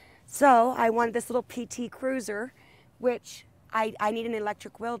stereotypes. So I wanted this little PT Cruiser, which I need an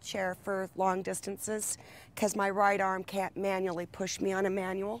electric wheelchair for long distances because my right arm can't manually push me on a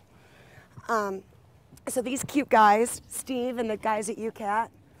manual. So these cute guys, Steve and the guys at UCAT,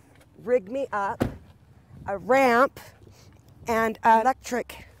 rigged me up a ramp and an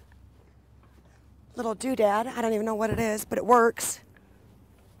electric little doodad. I don't even know what it is, but it works.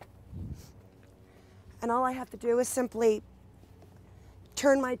 And all I have to do is simply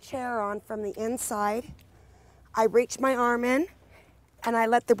turn my chair on from the inside. I reach my arm in and I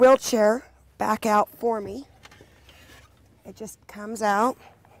let the wheelchair back out for me. It just comes out.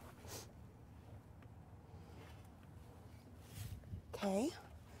 Okay,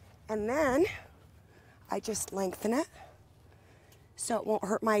 and then I just lengthen it so it won't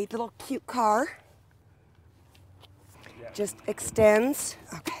hurt my little cute car. Just extends,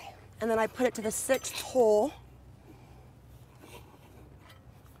 okay. And then I put it to the 6th hole.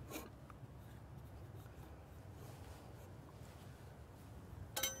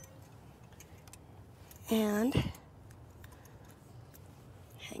 And,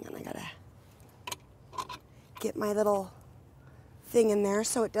 hang on, I gotta get my little thing in there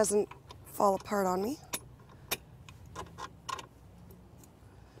so it doesn't fall apart on me.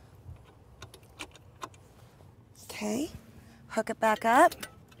 Okay, hook it back up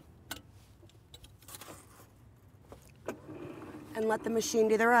and let the machine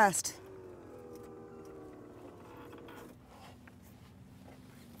do the rest.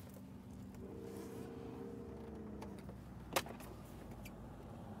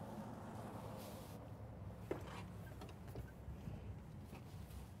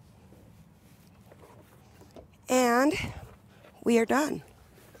 And we are done.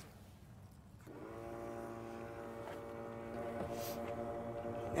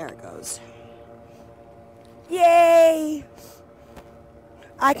 There it goes. Yay!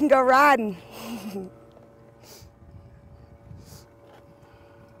 I can go riding.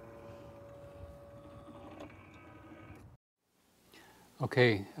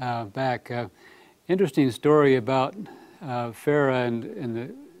 Okay, back. Interesting story about Farah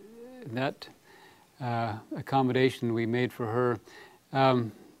and that accommodation we made for her.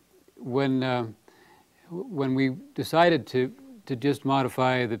 When we decided to just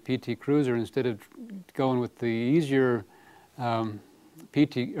modify the PT Cruiser instead of going with the easier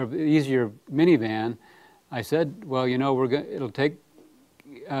easier minivan, I said, well, you know, it'll take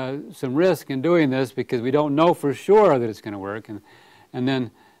some risk in doing this because we don't know for sure that it's going to work. And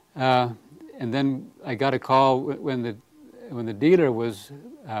then I got a call when the dealer was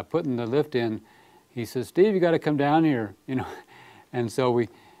putting the lift in. He says, Steve, you got to come down here, you know. And so we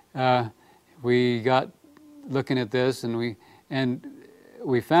got looking at this, and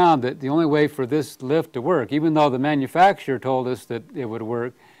we found that the only way for this lift to work, even though the manufacturer told us that it would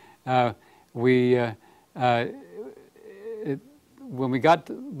work, when we got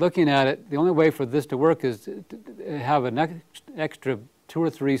looking at it, the only way for this to work is to have an extra 2 or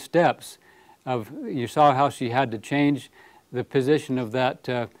 3 steps. You saw how she had to change the position of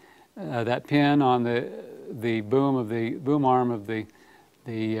that that pin on the boom arm of the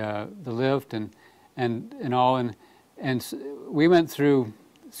lift and all, and we went through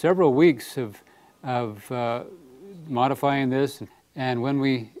several weeks of modifying this, and when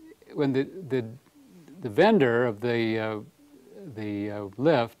the vendor of the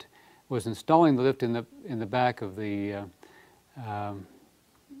lift was installing the lift in the back of the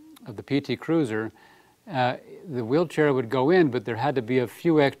PT Cruiser, the wheelchair would go in, but there had to be a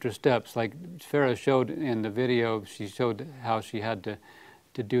few extra steps. Like Farah showed in the video, she showed how she had to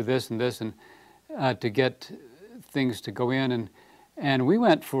do this and this and to get things to go in. And we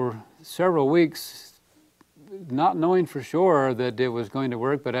went for several weeks not knowing for sure that it was going to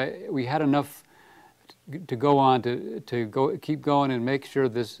work, but we had enough to go on to keep going and make sure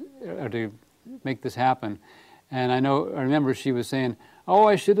to make this happen. And I remember she was saying, oh,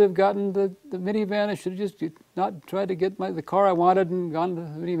 I should have gotten the minivan. I should have just not tried to get the car I wanted and gone to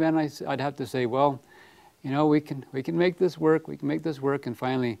the minivan. I'd have to say, well, you know, we can make this work. We can make this work. And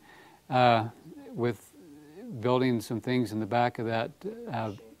finally, with building some things in the back of that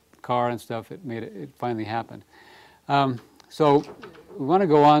car and stuff, it finally happened. So we want to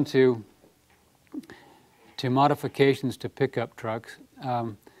go on to modifications to pickup trucks.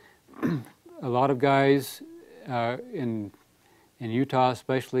 A lot of guys in Utah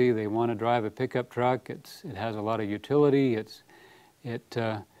especially, they want to drive a pickup truck. It has a lot of utility.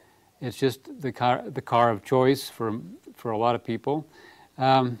 It's just the car of choice for a lot of people.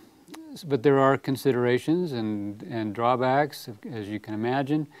 But there are considerations and drawbacks, as you can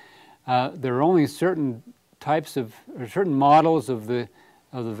imagine. There are only certain types of, or certain models of the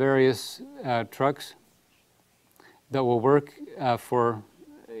various trucks that will work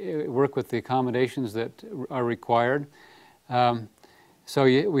with the accommodations that are required. So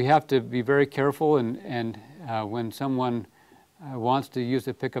we have to be very careful, and when someone wants to use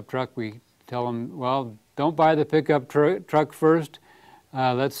a pickup truck, we tell them, well, don't buy the pickup truck first.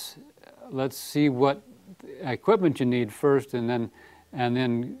 Let's see what equipment you need first, and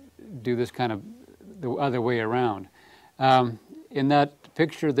then do this kind of the other way around. In that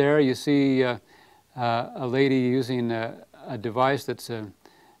picture there, you see a lady using a device that's a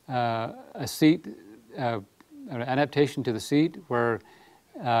seat, an adaptation to the seat, where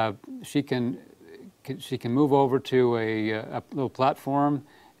she can move over to a little platform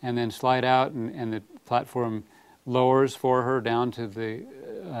and then slide out, and the platform lowers for her down to the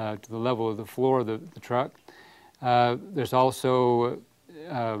level of the floor of the truck. There's also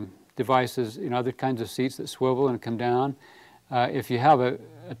devices, other kinds of seats that swivel and come down. If you have a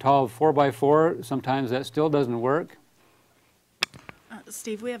tall 4x4, sometimes that still doesn't work.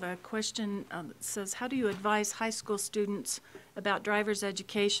 Steve, we have a question that says, how do you advise high school students about driver's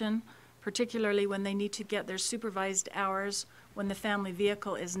education, particularly when they need to get their supervised hours when the family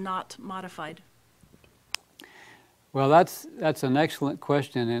vehicle is not modified? Well, that's an excellent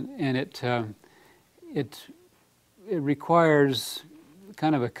question, and it requires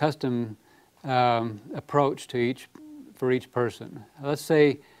kind of a custom approach for each person. Let's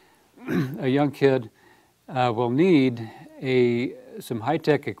say a young kid will need some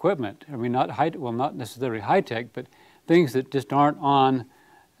high-tech equipment. I mean, not necessarily high-tech, but things that just aren't on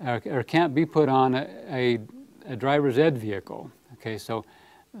or can't be put on a driver's ed vehicle. Okay, so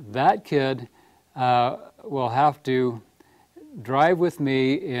that kid will have to drive with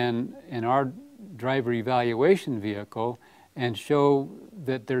me in our driver evaluation vehicle and show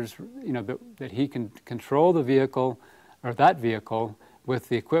that there's, that he can control the vehicle, or that vehicle, with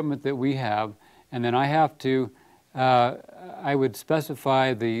the equipment that we have, and then I have to, I would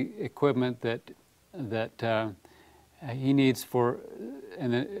specify the equipment that he needs for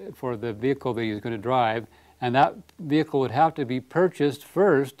the vehicle that he's going to drive, and that vehicle would have to be purchased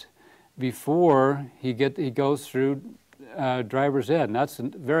first before he goes through driver's ed. And that's a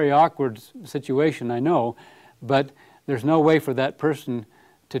very awkward situation, I know, but there's no way for that person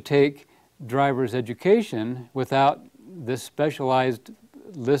to take driver's education without this specialized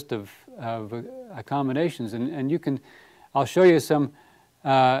list of accommodations. And I'll show you some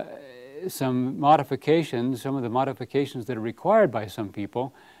modifications, some of the modifications that are required by some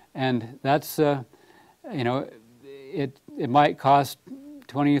people, and that's it might cost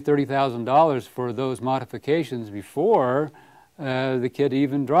 $20,000 or $30,000 for those modifications before the kid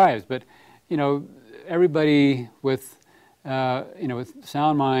even drives. But everybody with with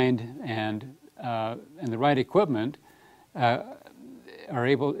sound mind and the right equipment are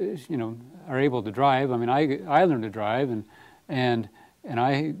able to drive. I mean, I learned to drive, and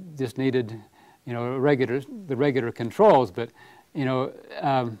I just needed the regular controls. But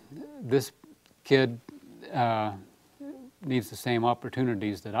this kid needs the same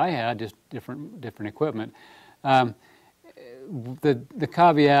opportunities that I had, just different equipment. The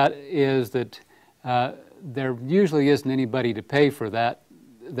caveat is that there usually isn't anybody to pay for that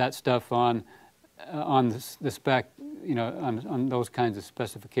stuff on the spec, on those kinds of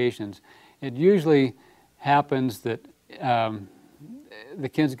specifications. It usually happens that the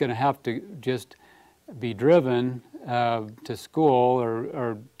kid's going to have to just be driven to school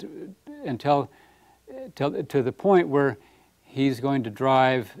or until to the point where he's going to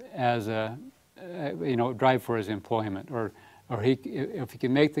drive as drive for his employment, or if he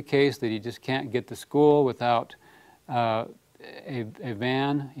can make the case that he just can't get to school without a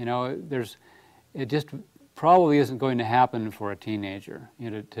van, it just probably isn't going to happen for a teenager,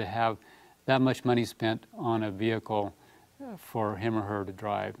 to have that much money spent on a vehicle for him or her to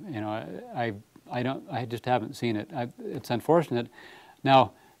drive. I just haven't seen it. It's unfortunate.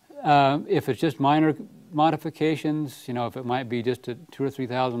 Now, if it's just minor modifications, if it might be just $2,000 or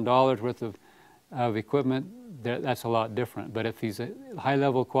 $3,000 worth of equipment, that's a lot different. But if he's he has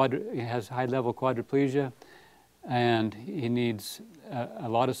high-level quadriplegia, and he needs a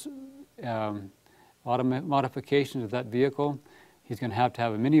lot of modifications of that vehicle, he's going to have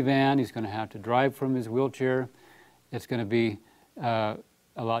a minivan. He's going to have to drive from his wheelchair. It's going to be a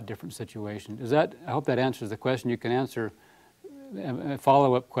lot different situation. I hope that answers the question. You can answer a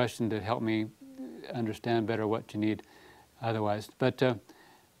follow-up question to help me understand better what you need otherwise. But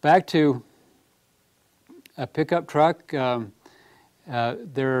back to a pickup truck,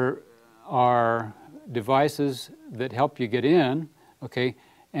 there are devices that help you get in, okay,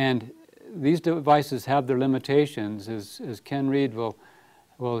 and these devices have their limitations, as Ken Reed will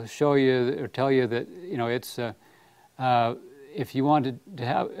show you or tell you that, you know, it's if you want to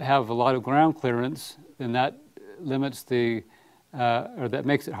have a lot of ground clearance, then that limits the or that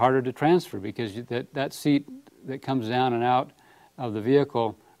makes it harder to transfer, because that seat that comes down and out of the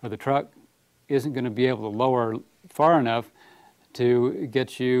vehicle or the truck isn't going to be able to lower far enough to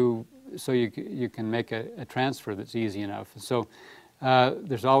get you so you can make a transfer that's easy enough. So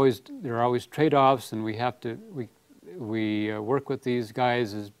there are always trade-offs, and we work with these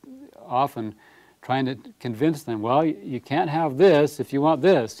guys as often, trying to convince them, well, you can't have this if you want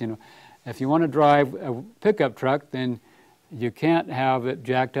this. You know, if you want to drive a pickup truck, then you can't have it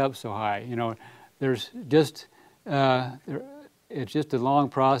jacked up so high. You know, there's just it's just a long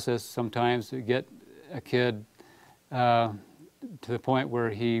process sometimes to get a kid to the point where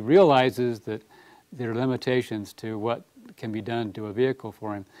he realizes that there are limitations to what can be done to a vehicle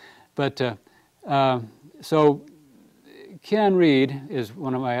for him. But so Ken Reed is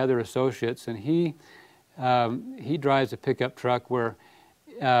one of my other associates, and he drives a pickup truck where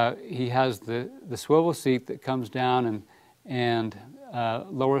he has the swivel seat that comes down and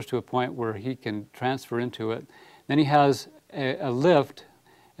lowers to a point where he can transfer into it. Then he has a lift.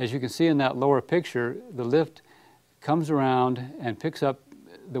 As you can see in that lower picture, the lift comes around and picks up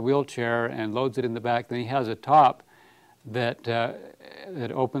the wheelchair and loads it in the back. Then he has a top that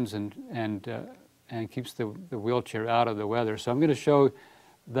opens and keeps the wheelchair out of the weather. So I'm going to show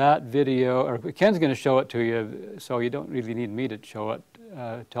that video, or Ken's going to show it to you, so you don't really need me to show it,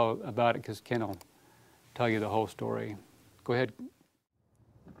 tell about it, because Ken will tell you the whole story. Go ahead.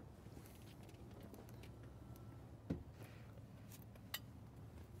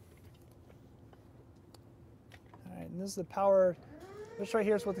 All right, and this is the power. This right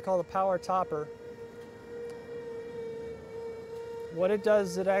here is what they call the power topper. What it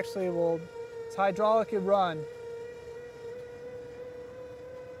does is it actually will, it's hydraulically run.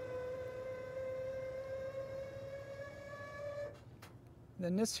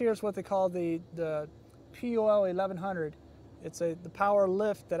 Then this here is what they call the POL 1100. It's the power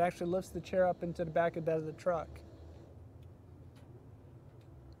lift that actually lifts the chair up into the back of the truck.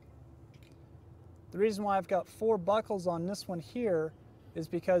 The reason why I've got 4 buckles on this one here is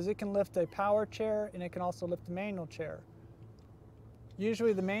because it can lift a power chair and it can also lift a manual chair.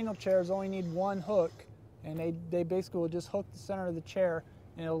 Usually the manual chairs only need 1 hook, and they basically will just hook the center of the chair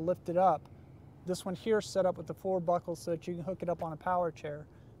and it'll lift it up. This one here is set up with the 4 buckles so that you can hook it up on a power chair.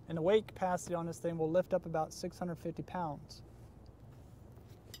 And the weight capacity on this thing will lift up about 650 pounds.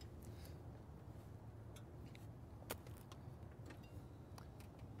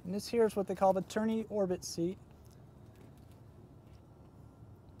 And this here is what they call the tourney orbit seat.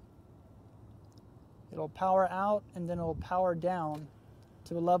 It'll power out and then it'll power down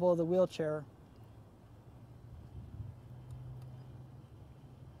to the level of the wheelchair.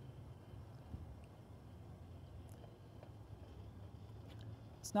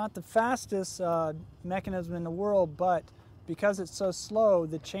 It's not the fastest mechanism in the world, but because it's so slow,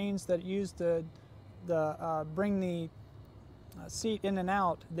 the chains that use to bring the seat in and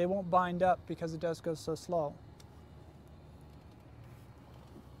out, they won't bind up because it does go so slow.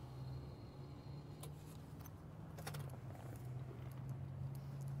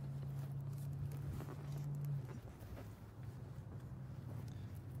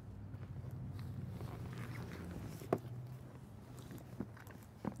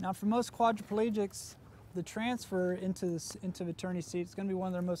 Now, for most quadriplegics, the transfer into the tourney seat is going to be one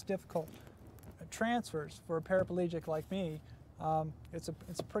of their most difficult transfers. For a paraplegic like me, it's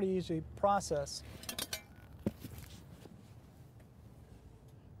a pretty easy process.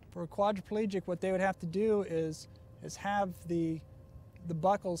 For a quadriplegic, what they would have to do is have the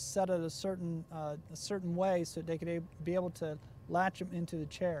buckles set at a certain way so that they could be able to latch them into the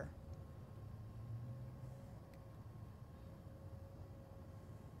chair.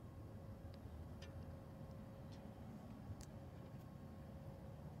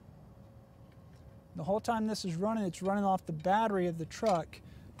 The whole time this is running, it's running off the battery of the truck,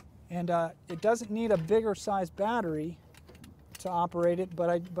 and it doesn't need a bigger size battery to operate it, but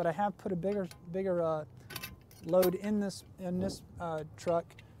I have put a bigger load in this truck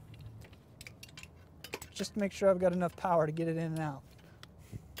just to make sure I've got enough power to get it in and out.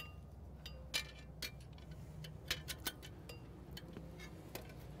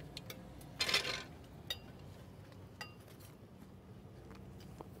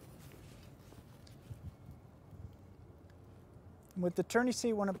 With the tourney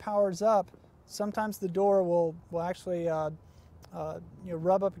seat, when it powers up, sometimes the door will actually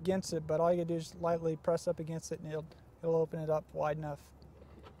rub up against it, but all you gotta do is lightly press up against it and it'll open it up wide enough.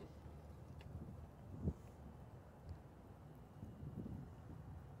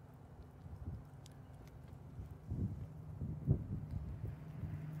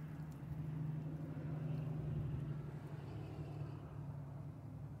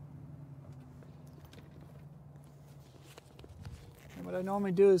 And what I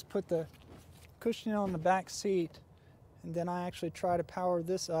normally do is put the cushion on the back seat, and then I actually try to power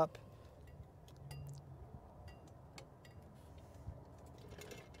this up.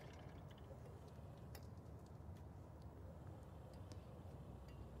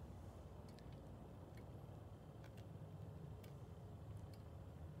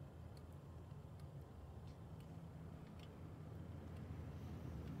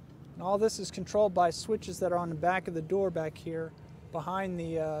 And all this is controlled by switches that are on the back of the door back here behind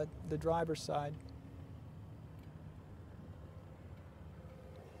the driver's side.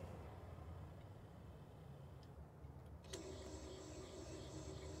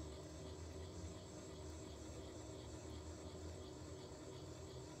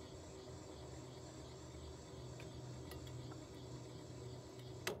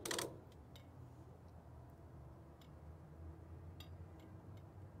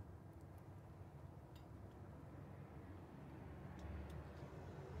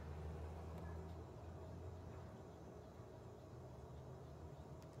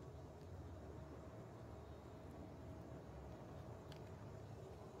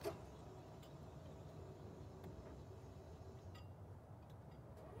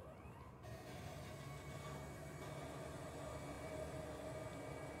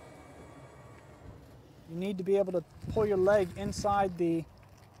 You need to be able to pull your leg inside the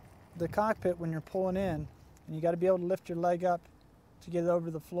cockpit when you're pulling in, and you got to be able to lift your leg up to get it over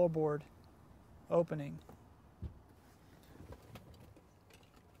the floorboard opening.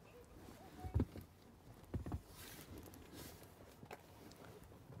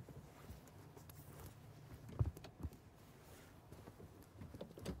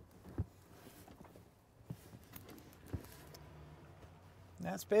 And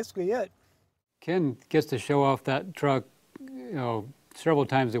that's basically it. Ken gets to show off that truck, several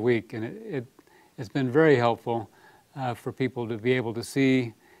times a week, and it's been very helpful for people to be able to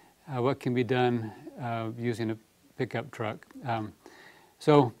see what can be done using a pickup truck.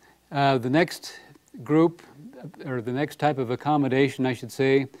 So the next group, or the next type of accommodation, I should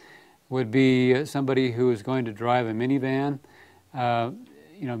say, would be somebody who is going to drive a minivan.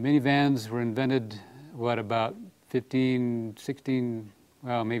 Minivans were invented, about 15, 16,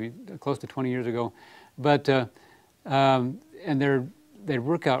 well, maybe close to 20 years ago, but and they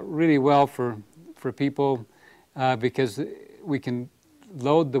work out really well for people because we can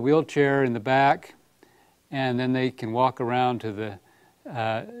load the wheelchair in the back, and then they can walk around to the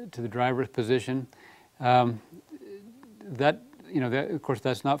driver's position. That of course,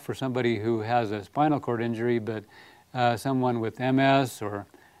 that's not for somebody who has a spinal cord injury, but someone with MS or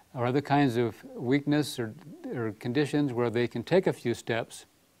other kinds of weakness or conditions where they can take a few steps.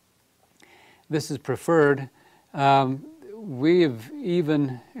 This is preferred. We've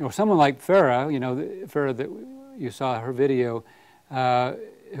even, someone like Farah, Farah that you saw her video,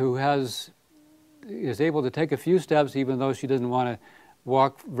 who is able to take a few steps even though she doesn't want to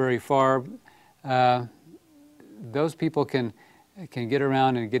walk very far. Those people can get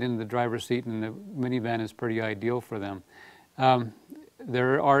around and get into the driver's seat, and the minivan is pretty ideal for them.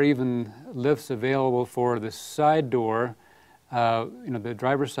 There are even lifts available for the side door, the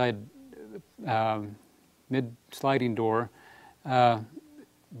driver's side mid-sliding door.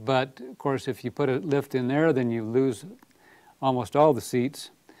 But of course, if you put a lift in there, then you lose almost all the seats.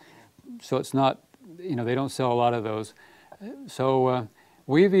 So it's not, they don't sell a lot of those. So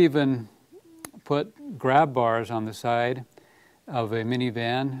we've even put grab bars on the side of a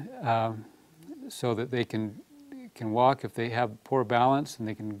minivan so that they can walk if they have poor balance, and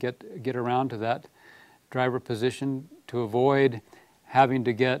they can get around to that driver position to avoid having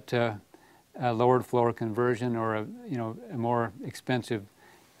to get a lowered floor conversion or a more expensive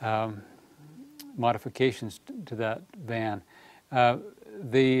modifications to that van.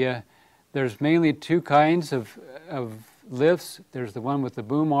 There's mainly two kinds of lifts. There's the one with the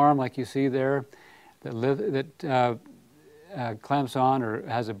boom arm, like you see there, that clamps on or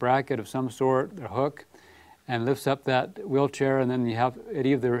has a bracket of some sort, a hook, and lifts up that wheelchair, and then it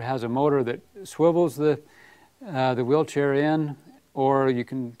either has a motor that swivels the wheelchair in, or you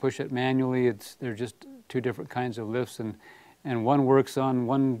can push it manually. They're just two different kinds of lifts, and one works on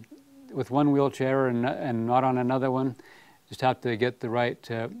with one wheelchair and not on another one. just have to get the right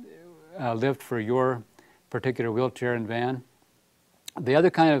lift for your particular wheelchair and van. The other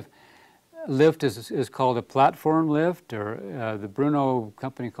kind of lift is called a platform lift, or the Bruno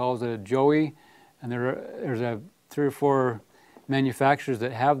company calls it a Joey, and there's 3 or 4 manufacturers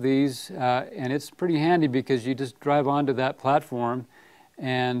that have these, and it's pretty handy because you just drive onto that platform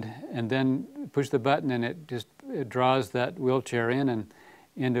and then push the button, and it draws that wheelchair in and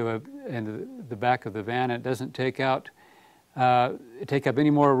into the back of the van. It doesn't take up any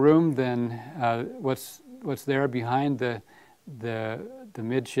more room than what's there behind the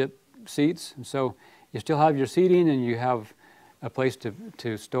midship seats, and so you still have your seating and you have a place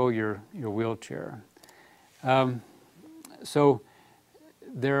to stow your wheelchair. So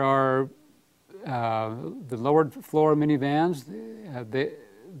there are the lowered floor minivans.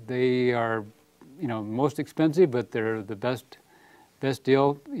 They are, most expensive, but they're the best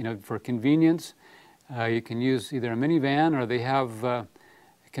deal, for convenience. You can use either a minivan, or they have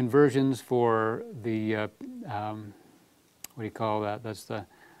conversions for the what do you call that? That's the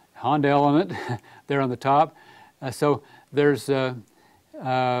Honda Element there on the top. So there's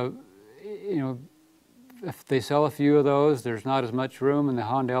if they sell a few of those, there's not as much room in the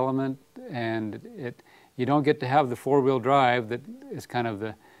Honda Element, and you don't get to have the 4-wheel drive that is kind of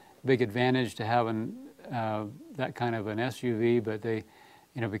the big advantage to having that kind of an SUV. But they,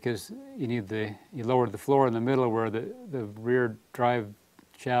 because you lower the floor in the middle where the rear drive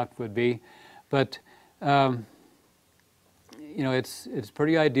shaft would be, but it's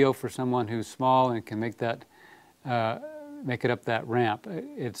pretty ideal for someone who's small and can make it up that ramp.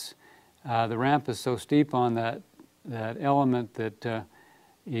 The ramp is so steep on that Element that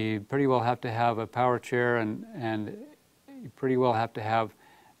you pretty well have to have a power chair, and you pretty well have to have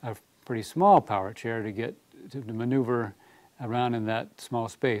a pretty small power chair to maneuver around in that small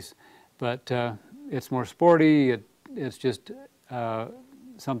space. But it's more sporty. It's just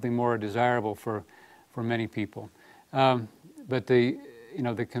something more desirable for many people. But the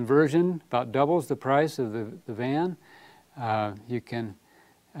conversion about doubles the price of the van.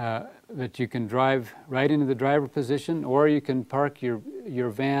 But you can drive right into the driver position, or you can park your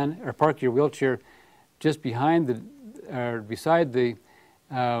van or park your wheelchair just behind or beside the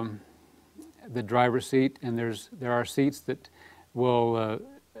driver's seat. And there are seats that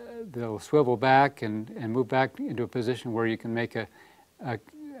they'll swivel back and move back into a position where you can make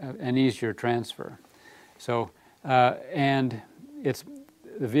an easier transfer. So and it's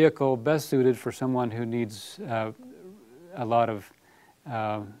the vehicle best suited for someone who needs a lot of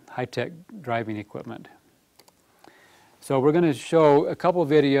high-tech driving equipment. So we're going to show a couple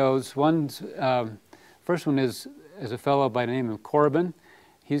videos. First one is a fellow by the name of Corbin.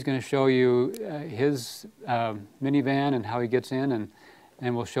 He's going to show you his minivan and how he gets in,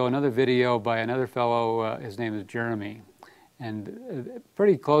 and we'll show another video by another fellow. His name is Jeremy, and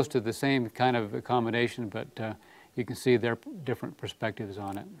pretty close to the same kind of accommodation, but you can see their different perspectives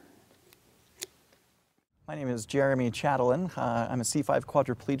on it. My name is Jeremy Chatelain. I'm a C5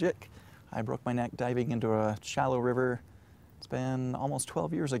 quadriplegic. I broke my neck diving into a shallow river. It's been almost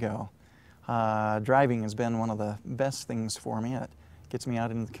 12 years ago. Driving has been one of the best things for me. It gets me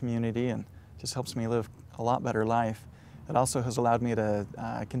out into the community and just helps me live a lot better life. It also has allowed me to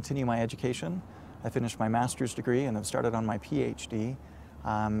continue my education. I finished my master's degree and have started on my PhD.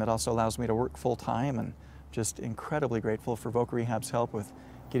 It also allows me to work full-time, and just incredibly grateful for Voc Rehab's help with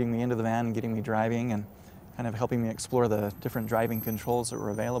getting me into the van and getting me driving and kind of helping me explore the different driving controls that were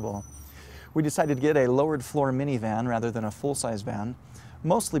available. We decided to get a lowered floor minivan rather than a full-size van,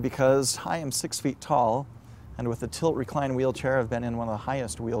 mostly because I am 6 feet tall, and with the tilt recline wheelchair, I've been in one of the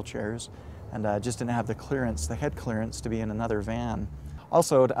highest wheelchairs, and just didn't have the head clearance to be in another van.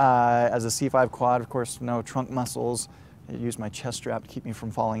 Also, as a C5 quad, of course, no trunk muscles. I use my chest strap to keep me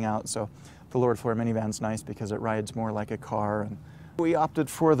from falling out, so the lowered floor minivan's nice because it rides more like a car. And we opted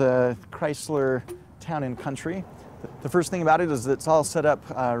for the Chrysler Town & Country. The first thing about it is it's all set up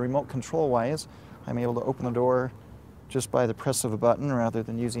remote control wise. I'm able to open the door just by the press of a button rather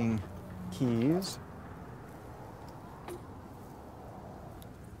than using keys.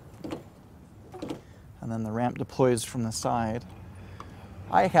 And then the ramp deploys from the side.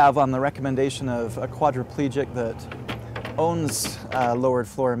 I have, on the recommendation of a quadriplegic that owns a lowered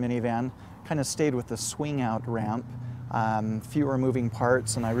floor minivan, kind of stayed with the swing out ramp. Fewer moving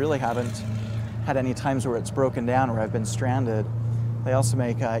parts, and I really haven't had any times where it's broken down or I've been stranded. They also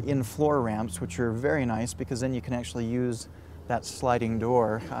make in-floor ramps, which are very nice because then you can actually use that sliding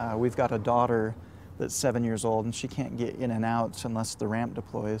door. We've got a daughter that's 7 years old and she can't get in and out unless the ramp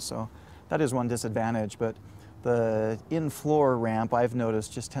deploys, so that is one disadvantage. But the in-floor ramp, I've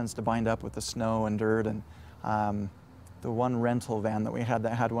noticed, just tends to bind up with the snow and dirt, and the one rental van that we had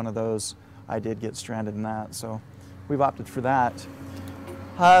that had one of those, I did get stranded in that, so we've opted for that.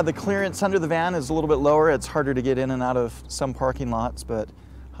 The clearance under the van is a little bit lower. It's harder to get in and out of some parking lots, but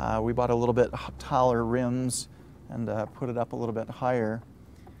we bought a little bit taller rims and put it up a little bit higher.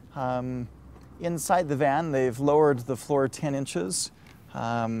 Inside the van, they've lowered the floor 10 inches,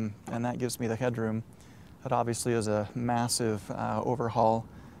 and that gives me the headroom. That obviously is a massive overhaul.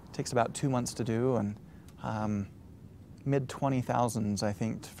 It takes about 2 months to do, and mid-20,000s, I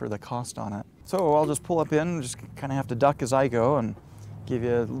think, for the cost on it. So I'll just pull up in, just kind of have to duck as I go and give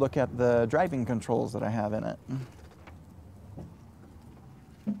you a look at the driving controls that I have in it.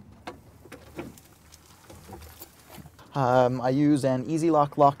 I use an Easy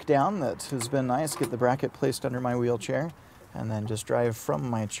Lock lockdown that has been nice. Get the bracket placed under my wheelchair and then just drive from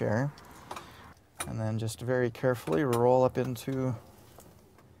my chair. And then just very carefully roll up into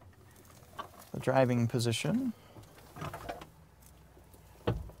the driving position.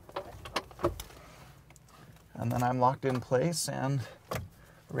 And then I'm locked in place and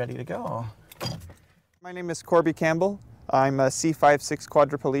ready to go. My name is Corby Campbell. I'm a C5-6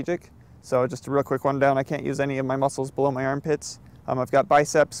 quadriplegic. So just a real quick rundown, I can't use any of my muscles below my armpits. I've got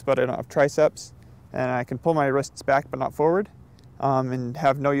biceps, but I don't have triceps. And I can pull my wrists back, but not forward. And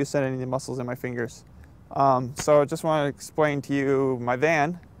have no use in any of the muscles in my fingers. So I just want to explain to you my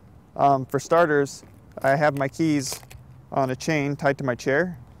van. For starters, I have my keys on a chain tied to my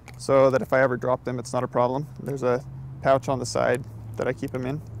chair so that if I ever drop them, it's not a problem. There's a pouch on the side that I keep them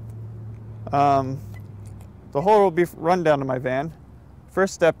in. The whole will be run down to my van.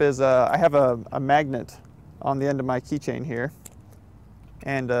 First step is I have a magnet on the end of my keychain here.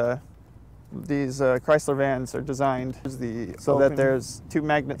 And these Chrysler vans are designed so that there's two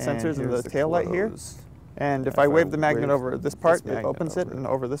magnet sensors in the tail light here. And if I wave the magnet over this part, it opens it, and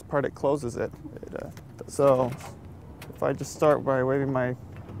over this part, it closes it. So if I just start by waving my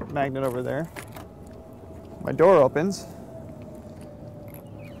magnet over there, my door opens,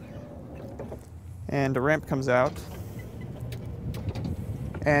 and a ramp comes out.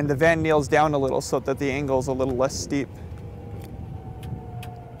 And the van kneels down a little so that the angle is a little less steep.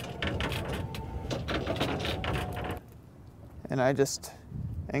 And I just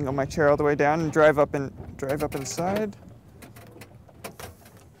angle my chair all the way down and drive up inside.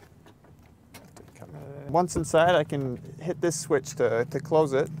 Once inside, I can hit this switch to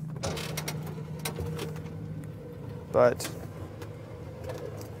close it. But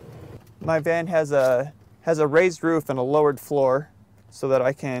my van has a raised roof and a lowered floor so that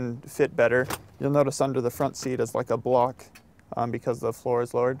I can fit better. You'll notice under the front seat is like a block because the floor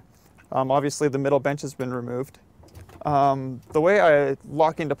is lowered. Obviously the middle bench has been removed. The way I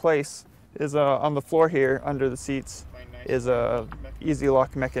lock into place is on the floor here under the seats is a Easy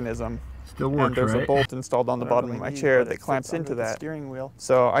Lock mechanism. Still works, and there's right? a bolt installed on the bottom of my chair that clamps into that steering wheel.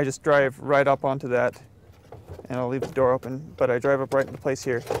 So I just drive right up onto that, and I'll leave the door open, but I drive up right into place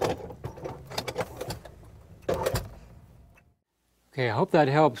here. Okay, I hope that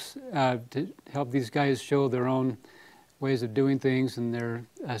helps to help these guys show their own ways of doing things and their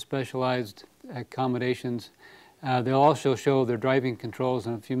specialized accommodations. They'll also show their driving controls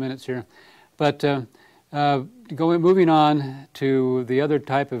in a few minutes here. But moving on to the other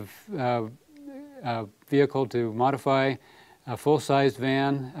type of vehicle to modify, a full-sized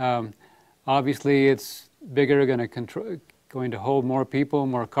van. Obviously, it's bigger, going to hold more people,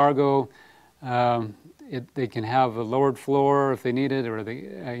 more cargo. They can have a lowered floor if they need it, or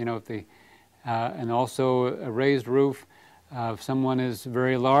and also a raised roof. If someone is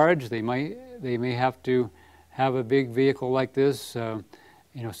very large, they may have to have a big vehicle like this.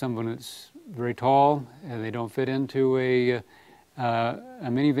 Someone that's very tall, and they don't fit into a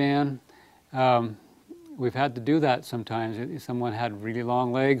minivan. We've had to do that sometimes. Someone had really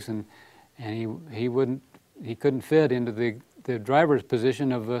long legs, and he couldn't fit into the driver's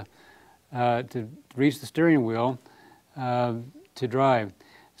position of to reach the steering wheel to drive.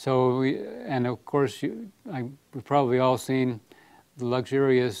 So and of course we've probably all seen the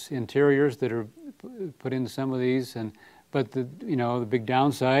luxurious interiors that are put in some of these, but the big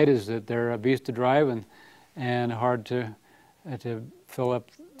downside is that they're a beast to drive and hard to fill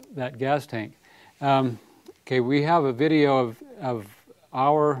up that gas tank. Okay, we have a video of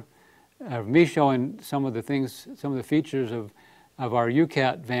me showing some of the things, some of the features of our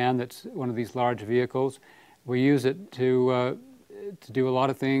UCAT van. That's one of these large vehicles. We use it to do a lot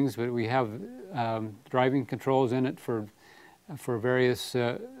of things, but we have driving controls in it for various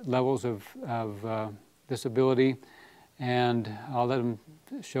levels of disability. And I'll let them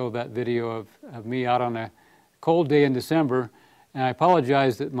show that video of me out on a cold day in December. And I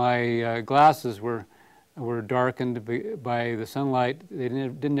apologize that my glasses were were darkened by the sunlight. They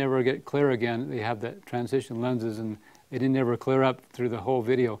didn't ever get clear again. They have that transition lenses, and they didn't ever clear up through the whole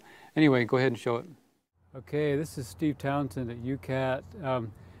video. Anyway, go ahead and show it. Okay, this is Steve Townsend at UCAT.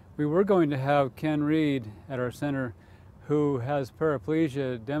 We were going to have Ken Reed at our center, who has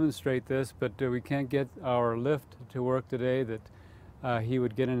paraplegia, demonstrate this, but we can't get our lift to work today that he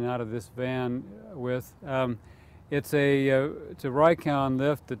would get in and out of this van with. It's a Rycon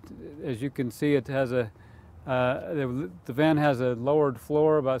lift that, as you can see, it has the van has a lowered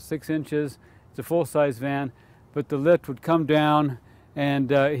floor about 6 inches. It's a full-size van, but the lift would come down,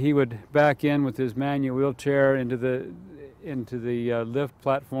 and he would back in with his manual wheelchair into the lift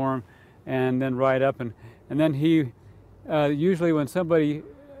platform, and then ride up, and then he usually when somebody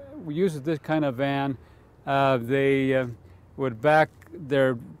uses this kind of van, they would back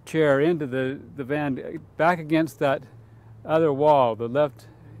their chair into the van, back against that other wall,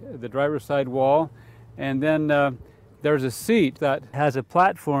 the driver's side wall, and then there's a seat that has a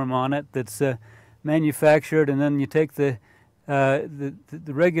platform on it that's manufactured, and then you take the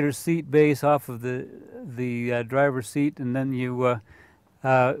regular seat base off of the driver's seat, and then you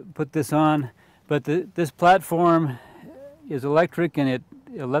put this on. But this platform is electric, and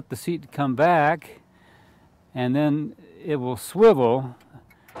it'll let the seat come back, and then it will swivel.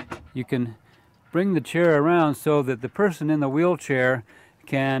 You can bring the chair around so that the person in the wheelchair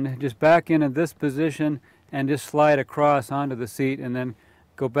can just back into this position and just slide across onto the seat and then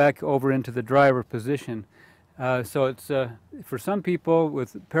go back over into the driver position. So it's for some people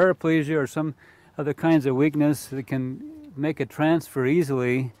with paraplegia or some other kinds of weakness that can make a transfer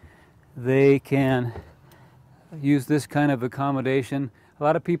easily, they can use this kind of accommodation. A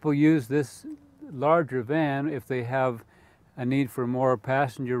lot of people use this larger van if they have a need for more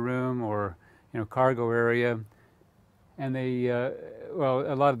passenger room or cargo area, and they well,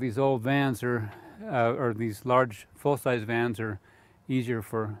 a lot of these old vans are or these large full-size vans are easier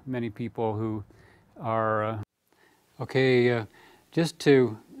for many people who are okay. Just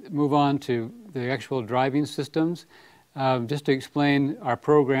to move on to the actual driving systems, just to explain our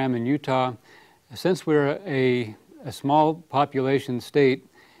program in Utah. Since we're a small population state,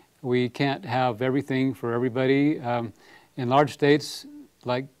 we can't have everything for everybody. In large states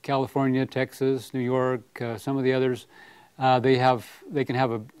like California, Texas, New York, some of the others, they can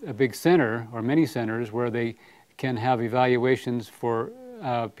have a big center or many centers where they can have evaluations for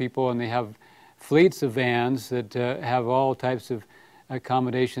people, and they have fleets of vans that have all types of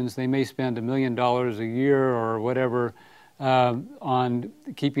accommodations. They may spend $1 million a year or whatever on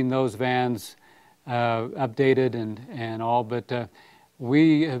keeping those vans updated and all, but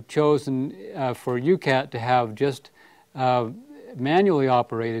we have chosen for UCAT to have just manually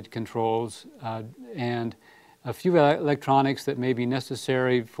operated controls and a few electronics that may be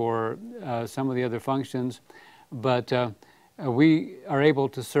necessary for some of the other functions, but we are able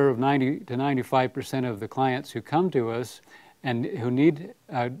to serve 90 to 95% of the clients who come to us and who need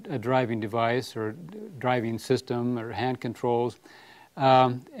a driving device or driving system or hand controls.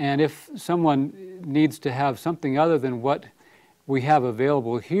 And if someone needs to have something other than what we have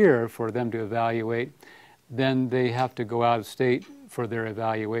available here for them to evaluate, then they have to go out of state for their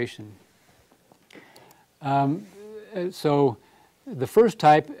evaluation. So the first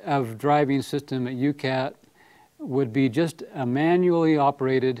type of driving system at UCAT would be just a manually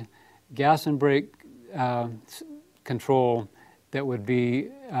operated gas and brake control that would be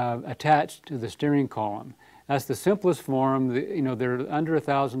attached to the steering column. That's the simplest form. They're under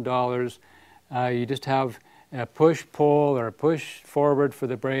 $1,000. You just have a push-pull or a push forward for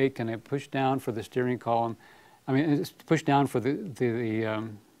the brake and a push down for the steering column. I mean, it's push down for the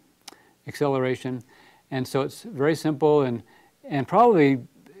acceleration. And so it's very simple, and probably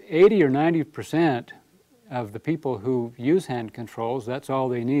 80 or 90% of the people who use hand controls, that's all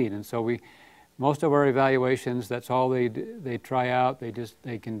they need. And so most of our evaluations, that's all they try out.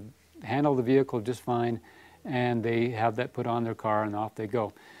 They can handle the vehicle just fine, and they have that put on their car and off they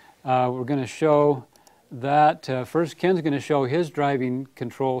go. We're going to show that. First, Ken's going to show his driving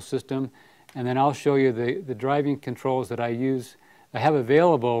control system, and then I'll show you the driving controls that I have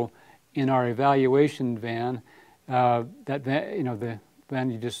available in our evaluation van. That van, the van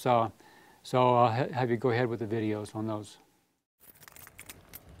you just saw. So I'll have you go ahead with the videos on those.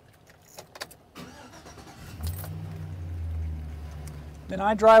 Then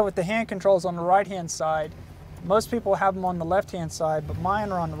I drive with the hand controls on the right-hand side. Most people have them on the left-hand side, but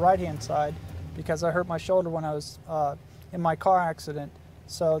mine are on the right-hand side because I hurt my shoulder when I was in my car accident.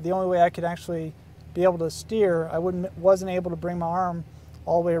 So the only way I could actually be able to steer, I wasn't able to bring my arm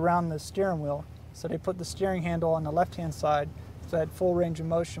all the way around the steering wheel. So they put the steering handle on the left-hand side, so I had full range of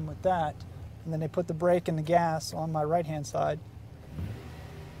motion with that. and then they put the brake and the gas on my right-hand side.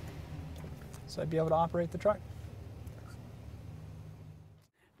 So I'd be able to operate the truck.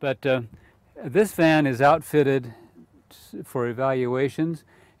 But this van is outfitted for evaluations,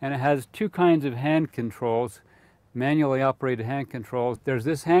 and it has two kinds of hand controls, manually operated hand controls. There's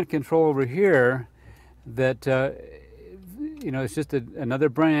this hand control over here that, you know, it's just another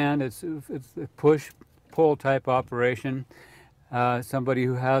brand. It's a push-pull type operation. Somebody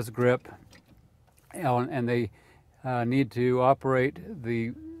who has grip, and they need to operate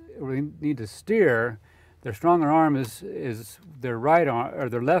need to steer. Their stronger arm is their right arm or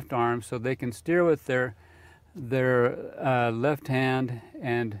their left arm, so they can steer with their left hand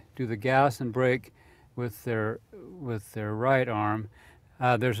and do the gas and brake with their right arm.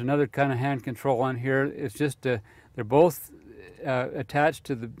 There's another kind of hand control on here. It's just they're both attached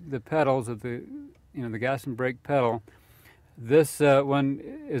to the pedals of the gas and brake pedal. This one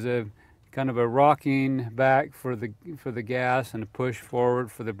is a kind of a rocking back for the gas and a push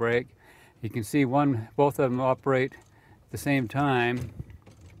forward for the brake. You can see both of them operate at the same time.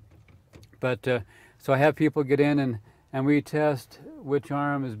 But so I have people get in and we test which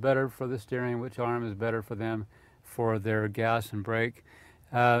arm is better for the steering, which arm is better for them for their gas and brake.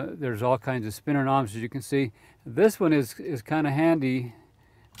 There's all kinds of spinner knobs, as you can see. This one is kind of handy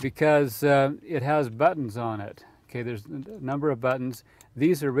because it has buttons on it. Okay, there's a number of buttons.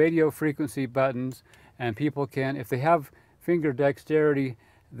 These are radio frequency buttons, and people can, if they have finger dexterity,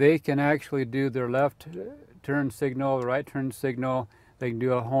 they can actually do their left turn signal, the right turn signal. They can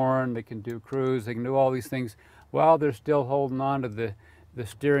do a horn, they can do cruise, they can do all these things while they're still holding on to the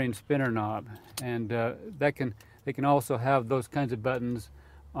steering spinner knob. And they can also have those kinds of buttons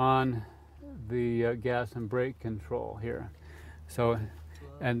on the gas and brake control here. So,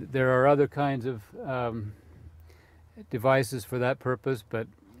 and there are other kinds of devices for that purpose, but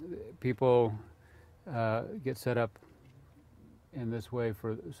people get set up in this way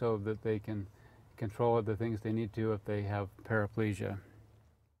so that they can control the things they need to if they have paraplegia.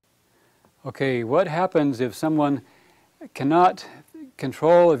 Okay, what happens if someone cannot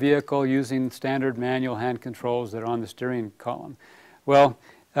control a vehicle using standard manual hand controls that are on the steering column? Well,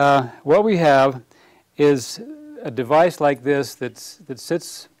 what we have is a device like this that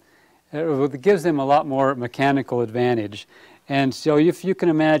sits, that gives them a lot more mechanical advantage. And so if you can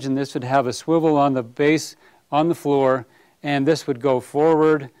imagine, this would have a swivel on the base on the floor, and this would go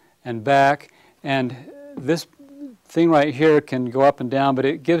forward and back, and this thing right here can go up and down, but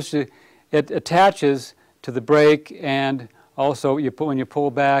it attaches to the brake, and also when you pull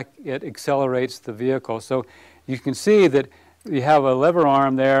back, it accelerates the vehicle. So you can see that you have a lever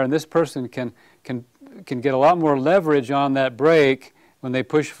arm there, and this person can get a lot more leverage on that brake when they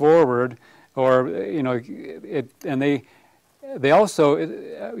push forward, or and they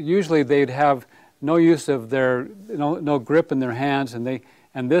also usually they'd have no use of no grip in their hands,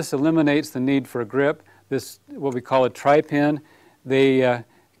 and this eliminates the need for a grip. This, what we call a tri-pin, they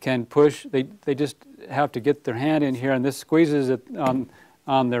can push. They just have to get their hand in here, and this squeezes it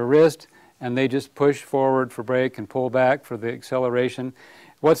on their wrist, and they just push forward for brake and pull back for the acceleration.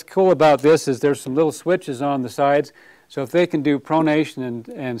 What's cool about this is there's some little switches on the sides, so if they can do pronation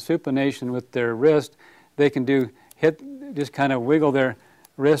and supination with their wrist, they can just kind of wiggle their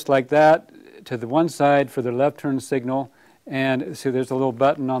wrist like that to the one side for their left turn signal, and so there's a little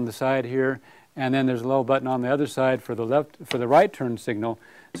button on the side here, and then there's a little button on the other side for the right turn signal,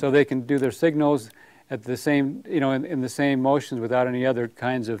 so they can do their signals at the same, in the same motions without any other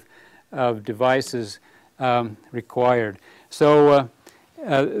kinds of devices required. So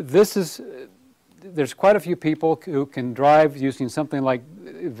there's quite a few people who can drive using something like,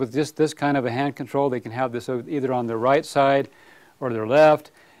 with just this kind of a hand control. They can have this either on their right side or their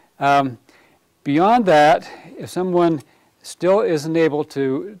left. Beyond that, if someone still isn't able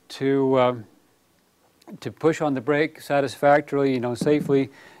to push on the brake satisfactorily,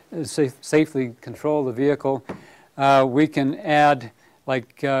 safely control the vehicle, we can add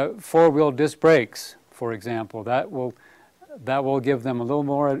like four-wheel disc brakes, for example. That will give them a little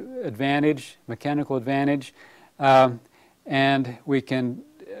more advantage, mechanical advantage, and we can,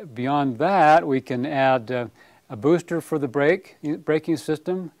 beyond that, we can add a booster for the braking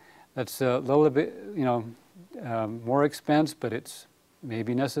system. That's a little bit, more expense, but it's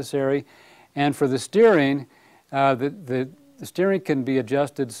maybe necessary. And for the steering, the steering can be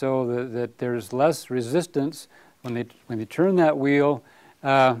adjusted so that there's less resistance when they turn that wheel.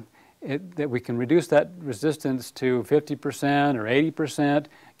 That we can reduce that resistance to 50% or 80%.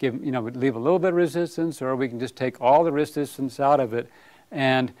 Leave a little bit of resistance, or we can just take all the resistance out of it,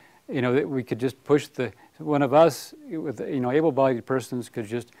 and we could just push one of us with able-bodied persons could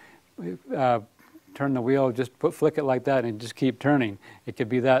just turn the wheel, just flick it like that and just keep turning. It could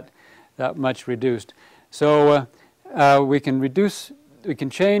be that much reduced. So we can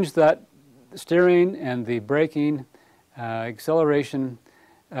change that steering and the braking, acceleration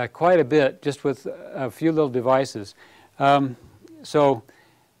quite a bit just with a few little devices. So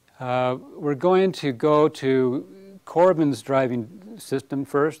we're going to go to Corbin's driving system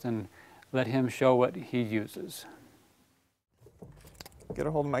first and let him show what he uses. Get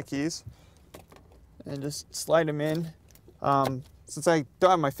a hold of my keys and just slide them in. Since I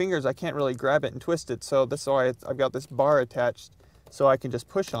don't have my fingers, I can't really grab it and twist it, so that's why I've got this bar attached so I can just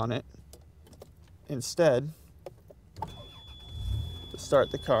push on it instead to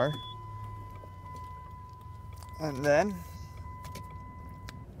start the car. And then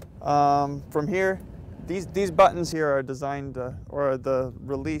from here, these buttons here are designed or the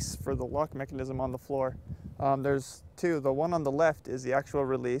release for the lock mechanism on the floor. There's two. The one on the left is the actual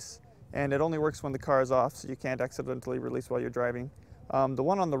release, and it only works when the car is off, so you can't accidentally release while you're driving. The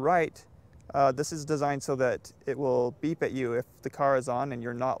one on the right, this is designed so that it will beep at you if the car is on and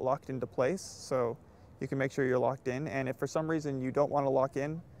you're not locked into place, so you can make sure you're locked in. And if for some reason you don't want to lock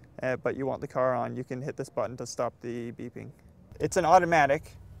in, but you want the car on, you can hit this button to stop the beeping. It's an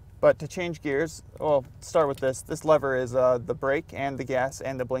automatic, but to change gears, well, start with this. This lever is the brake and the gas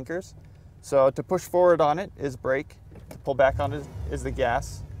and the blinkers. So to push forward on it is brake, to pull back on it is the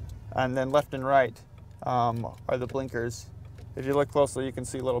gas, and then left and right are the blinkers. If you look closely, you can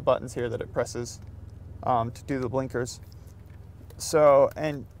see little buttons here that it presses to do the blinkers. So,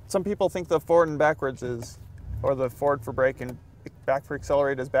 and some people think the forward and backwards is, or the forward for brake and back for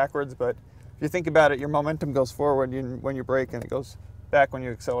accelerate is backwards, but if you think about it, your momentum goes forward when you brake and it goes back when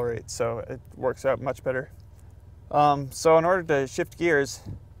you accelerate, so it works out much better. So in order to shift gears,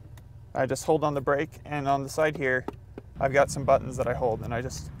 I just hold on the brake, and on the side here, I've got some buttons that I hold, and I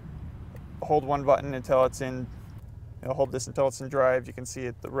just hold one button until it's in, hold this until it's in drive. You can see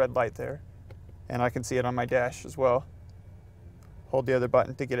it, the red light there, and I can see it on my dash as well. Hold the other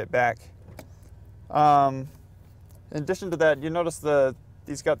button to get it back. In addition to that, you notice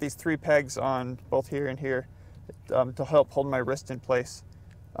these got these 3 pegs on both here and here to help hold my wrist in place.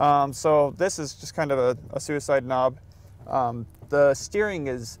 So this is just kind of a suicide knob. The steering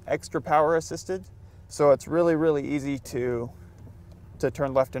is extra power assisted, so it's really, really easy to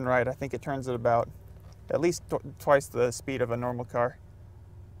turn left and right. I think it turns at about at least twice the speed of a normal car.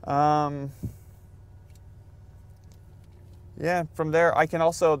 Yeah, from there I can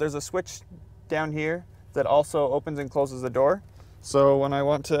also, there's a switch down here that also opens and closes the door. So when I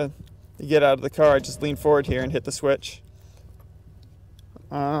want to get out of the car, I just lean forward here and hit the switch.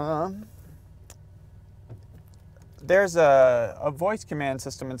 There's a voice command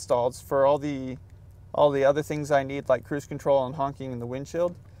system installed for all the other things I need, like cruise control and honking in the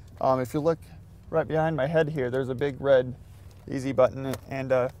windshield. If you look right behind my head here, there's a big red easy button,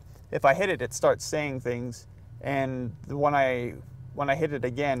 and if I hit it, it starts saying things. And when I hit it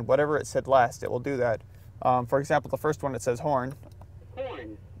again, whatever it said last, it will do that. For example, the first one, it says horn.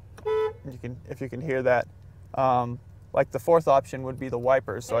 Horn. If you can hear that. Like the fourth option would be the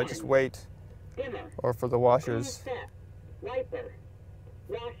wipers, so I just wait. Or for the washers,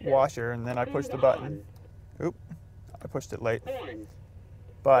 washer, and then I push the button. Oop, I pushed it late.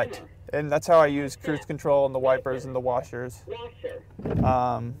 And that's how I use cruise control and the wipers and the washers.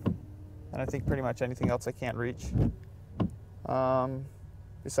 And I think pretty much anything else I can't reach.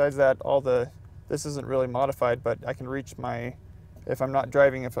 Besides that, this isn't really modified, but I can reach if I'm not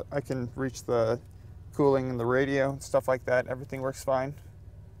driving, if I can reach the cooling and the radio and stuff like that. Everything works fine.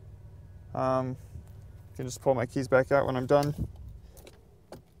 I can just pull my keys back out when I'm done.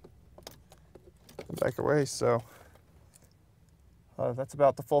 Back away, so that's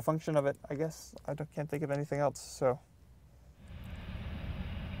about the full function of it, I guess. I can't think of anything else, so.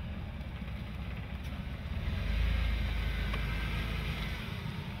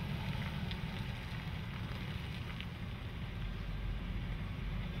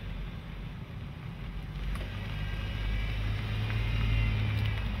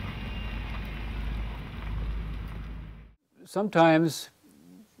 Sometimes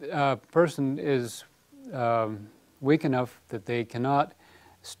a person is weak enough that they cannot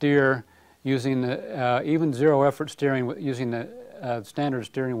steer using even zero effort steering using the standard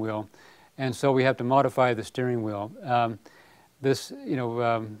steering wheel, and so we have to modify the steering wheel.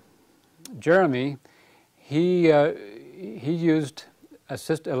 Jeremy, he used an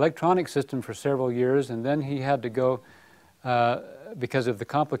electronic system for several years, and then he had to go because of the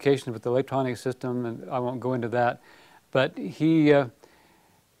complications with the electronic system, and I won't go into that. But he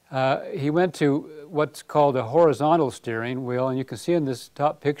he went to what's called a horizontal steering wheel, and you can see in this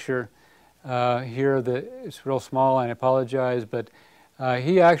top picture here that it's real small, and I apologize, but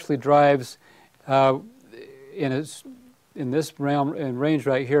he actually drives in this realm and range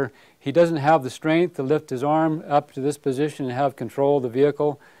right here. He doesn't have the strength to lift his arm up to this position and have control of the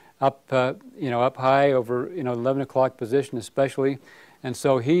vehicle up, up high over, 11 o'clock position especially, and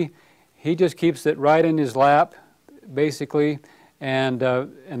so he just keeps it right in his lap, basically, and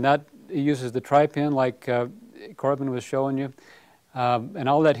that he uses the tri-pin like Corbin was showing you, and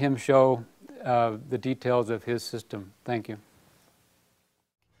I'll let him show the details of his system. Thank you.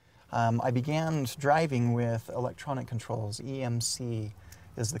 I began driving with electronic controls. EMC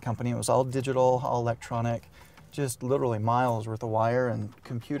is the company. It was all digital, all electronic, just literally miles worth of wire and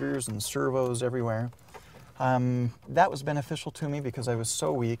computers and servos everywhere. That was beneficial to me because I was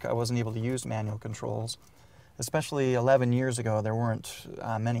so weak I wasn't able to use manual controls. Especially 11 years ago, there weren't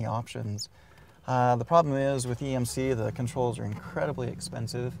many options. The problem is with EMC, the controls are incredibly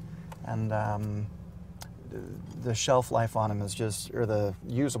expensive, and the shelf life on them is just, or the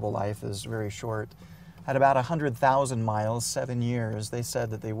usable life is very short. At about 100,000 miles, 7 years, they said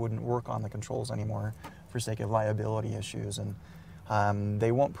that they wouldn't work on the controls anymore for sake of liability issues, and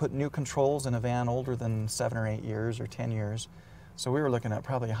they won't put new controls in a van older than 7 or 8 years or 10 years. So we were looking at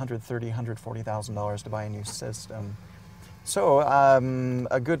probably $130,000, $140,000 to buy a new system. So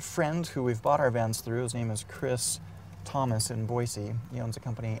a good friend who we've bought our vans through, his name is Chris Thomas in Boise. He owns a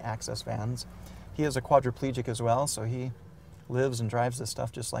company, Access Vans. He is a quadriplegic as well, so he lives and drives this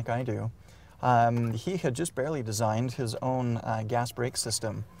stuff just like I do. He had just barely designed his own gas brake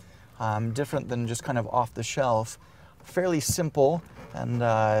system, different than just kind of off the shelf, fairly simple and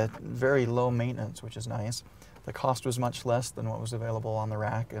very low maintenance, which is nice. The cost was much less than what was available on the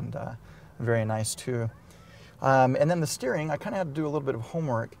rack, and very nice too. And then the steering, I kind of had to do a little bit of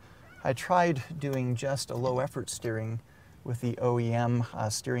homework. I tried doing just a low effort steering with the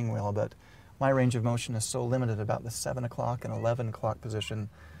OEM steering wheel, but my range of motion is so limited about the 7 o'clock and 11 o'clock position,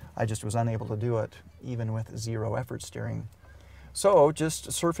 I just was unable to do it even with zero effort steering. So just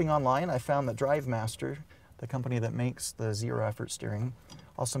surfing online, I found that DriveMaster, the company that makes the zero effort steering,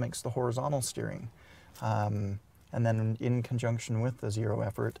 also makes the horizontal steering. And then in conjunction with the zero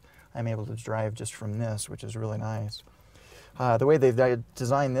effort, I'm able to drive just from this, which is really nice. The way they've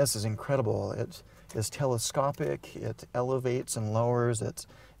designed this is incredible. It is telescopic, it elevates and lowers, it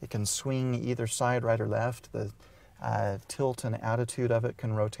can swing either side, right or left. The tilt and attitude of it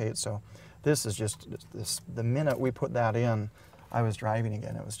can rotate. So this is just, the minute we put that in, I was driving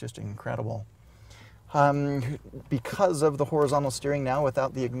again. It was just incredible. Because of the horizontal steering now,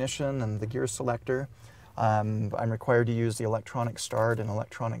 without the ignition and the gear selector, I'm required to use the electronic start and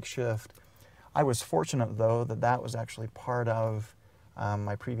electronic shift. I was fortunate, though, that that was actually part of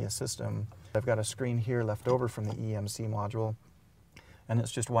my previous system. I've got a screen here left over from the EMC module, and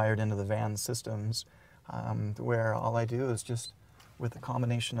it's just wired into the van systems, where all I do is just, with a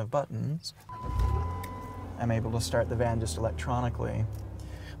combination of buttons, I'm able to start the van just electronically.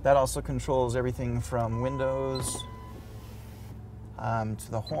 That also controls everything from windows,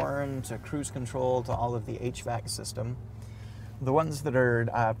 to the horn, to cruise control, to all of the HVAC system. The ones that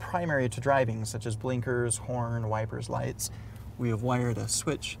are primary to driving, such as blinkers, horn, wipers, lights, we have wired a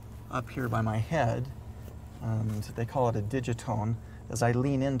switch up here by my head, and they call it a digitone. As I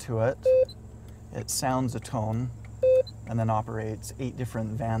lean into it, it sounds a tone and then operates 8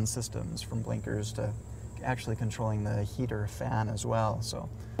 different van systems, from blinkers to actually controlling the heater fan as well. So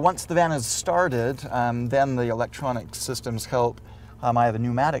once the van is started, then the electronic systems help. I have a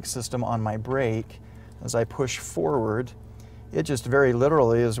pneumatic system on my brake. As I push forward, it just very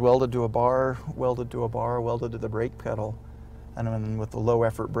literally is welded to a bar, welded to a bar, welded to the brake pedal. And then with the low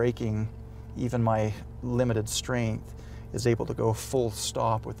effort braking, even my limited strength is able to go full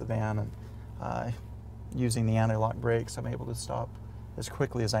stop with the van. And using the anti-lock brakes, I'm able to stop as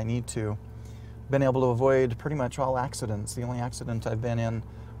quickly as I need to. Been able to avoid pretty much all accidents. The only accident I've been in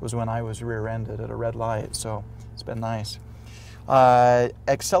was when I was rear-ended at a red light, so it's been nice.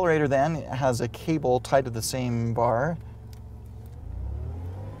 Accelerator then has a cable tied to the same bar,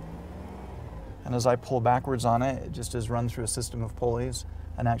 and as I pull backwards on it, it just is run through a system of pulleys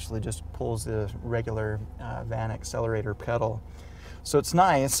and actually just pulls the regular van accelerator pedal. So it's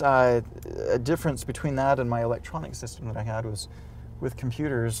nice. A difference between that and my electronic system that I had was, with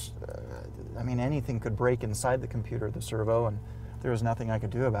computers, I mean, anything could break inside the computer, the servo, and there was nothing I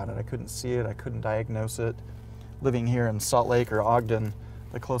could do about it. I couldn't see it, I couldn't diagnose it. Living here in Salt Lake or Ogden,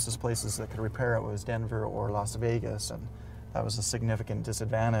 the closest places that could repair it was Denver or Las Vegas, and that was a significant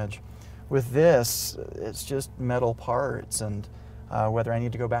disadvantage. With this, it's just metal parts, and whether I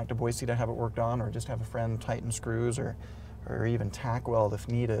need to go back to Boise to have it worked on or just have a friend tighten screws or even tack weld if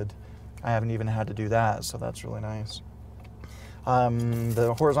needed. I haven't even had to do that, so that's really nice.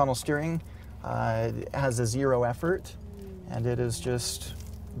 The horizontal steering has a 0 effort, and it is just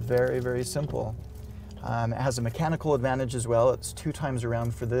very, very simple. It has a mechanical advantage as well. It's 2 times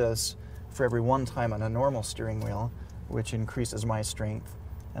around for this for every 1 time on a normal steering wheel, which increases my strength.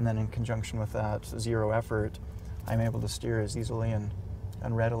 And then in conjunction with that 0 effort, I'm able to steer as easily and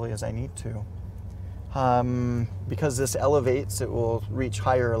readily as I need to. Because this elevates, it will reach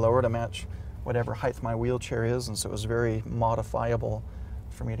higher or lower to match whatever height my wheelchair is, and so it was very modifiable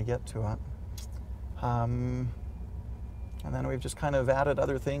for me to get to it. And then we've just kind of added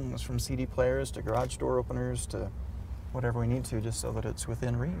other things from CD players to garage door openers to whatever we need to, just so that it's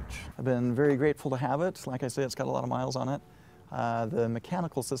within reach. I've been very grateful to have it. Like I say, it's got a lot of miles on it. The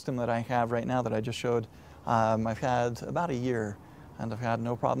mechanical system that I have right now that I just showed, I've had about a year, and I've had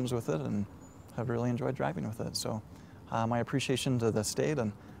no problems with it, and I've really enjoyed driving with it. So my appreciation to the state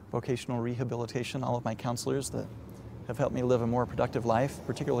and vocational rehabilitation, all of my counselors that have helped me live a more productive life,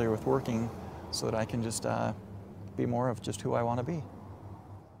 particularly with working, so that I can just be more of just who I want to be.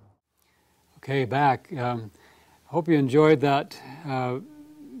 Okay, back. Hope you enjoyed that.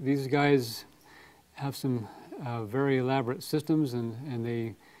 These guys have some very elaborate systems,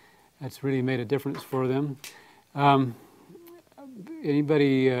 and that's really made a difference for them.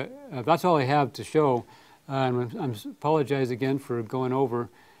 Anybody, that's all I have to show. And I apologize again for going over.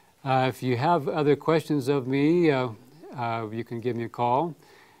 If you have other questions of me, you can give me a call,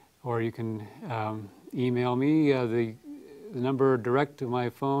 or you can email me. The number direct to my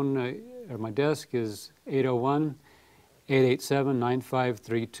phone or my desk is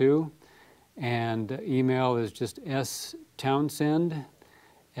 801-887-9532, and their is just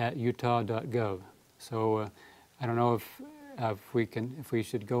stownsend@utah.gov. So I don't know if we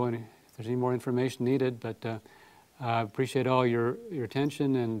should go in, if there's any more information needed, but I appreciate all your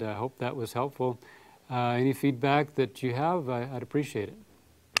attention, and I hope that was helpful. Any feedback that you have, I'd appreciate it.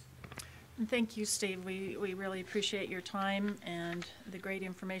 And thank you, Steve. We really appreciate your time and the great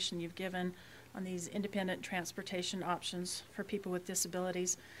information you've given on these independent transportation options for people with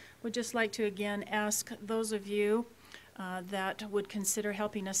disabilities. We'd just like to again ask those of you that would consider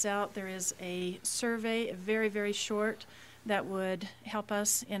helping us out. There is a survey, very, very short, that would help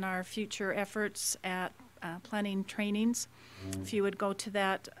us in our future efforts at planning trainings. If you would go to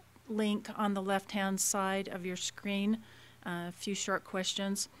that link on the left-hand side of your screen, a few short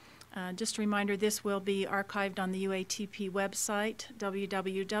questions. Just a reminder, this will be archived on the UATP website,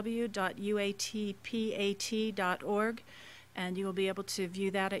 www.uatpat.org, and you will be able to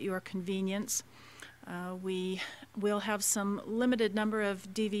view that at your convenience. We will have some limited number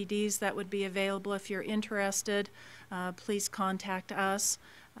of DVDs that would be available. If you're interested, please contact us,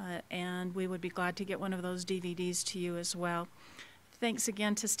 and we would be glad to get one of those DVDs to you as well. Thanks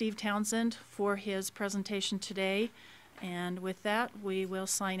again to Steve Townsend for his presentation today. And with that, we will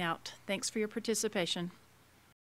sign out. Thanks for your participation.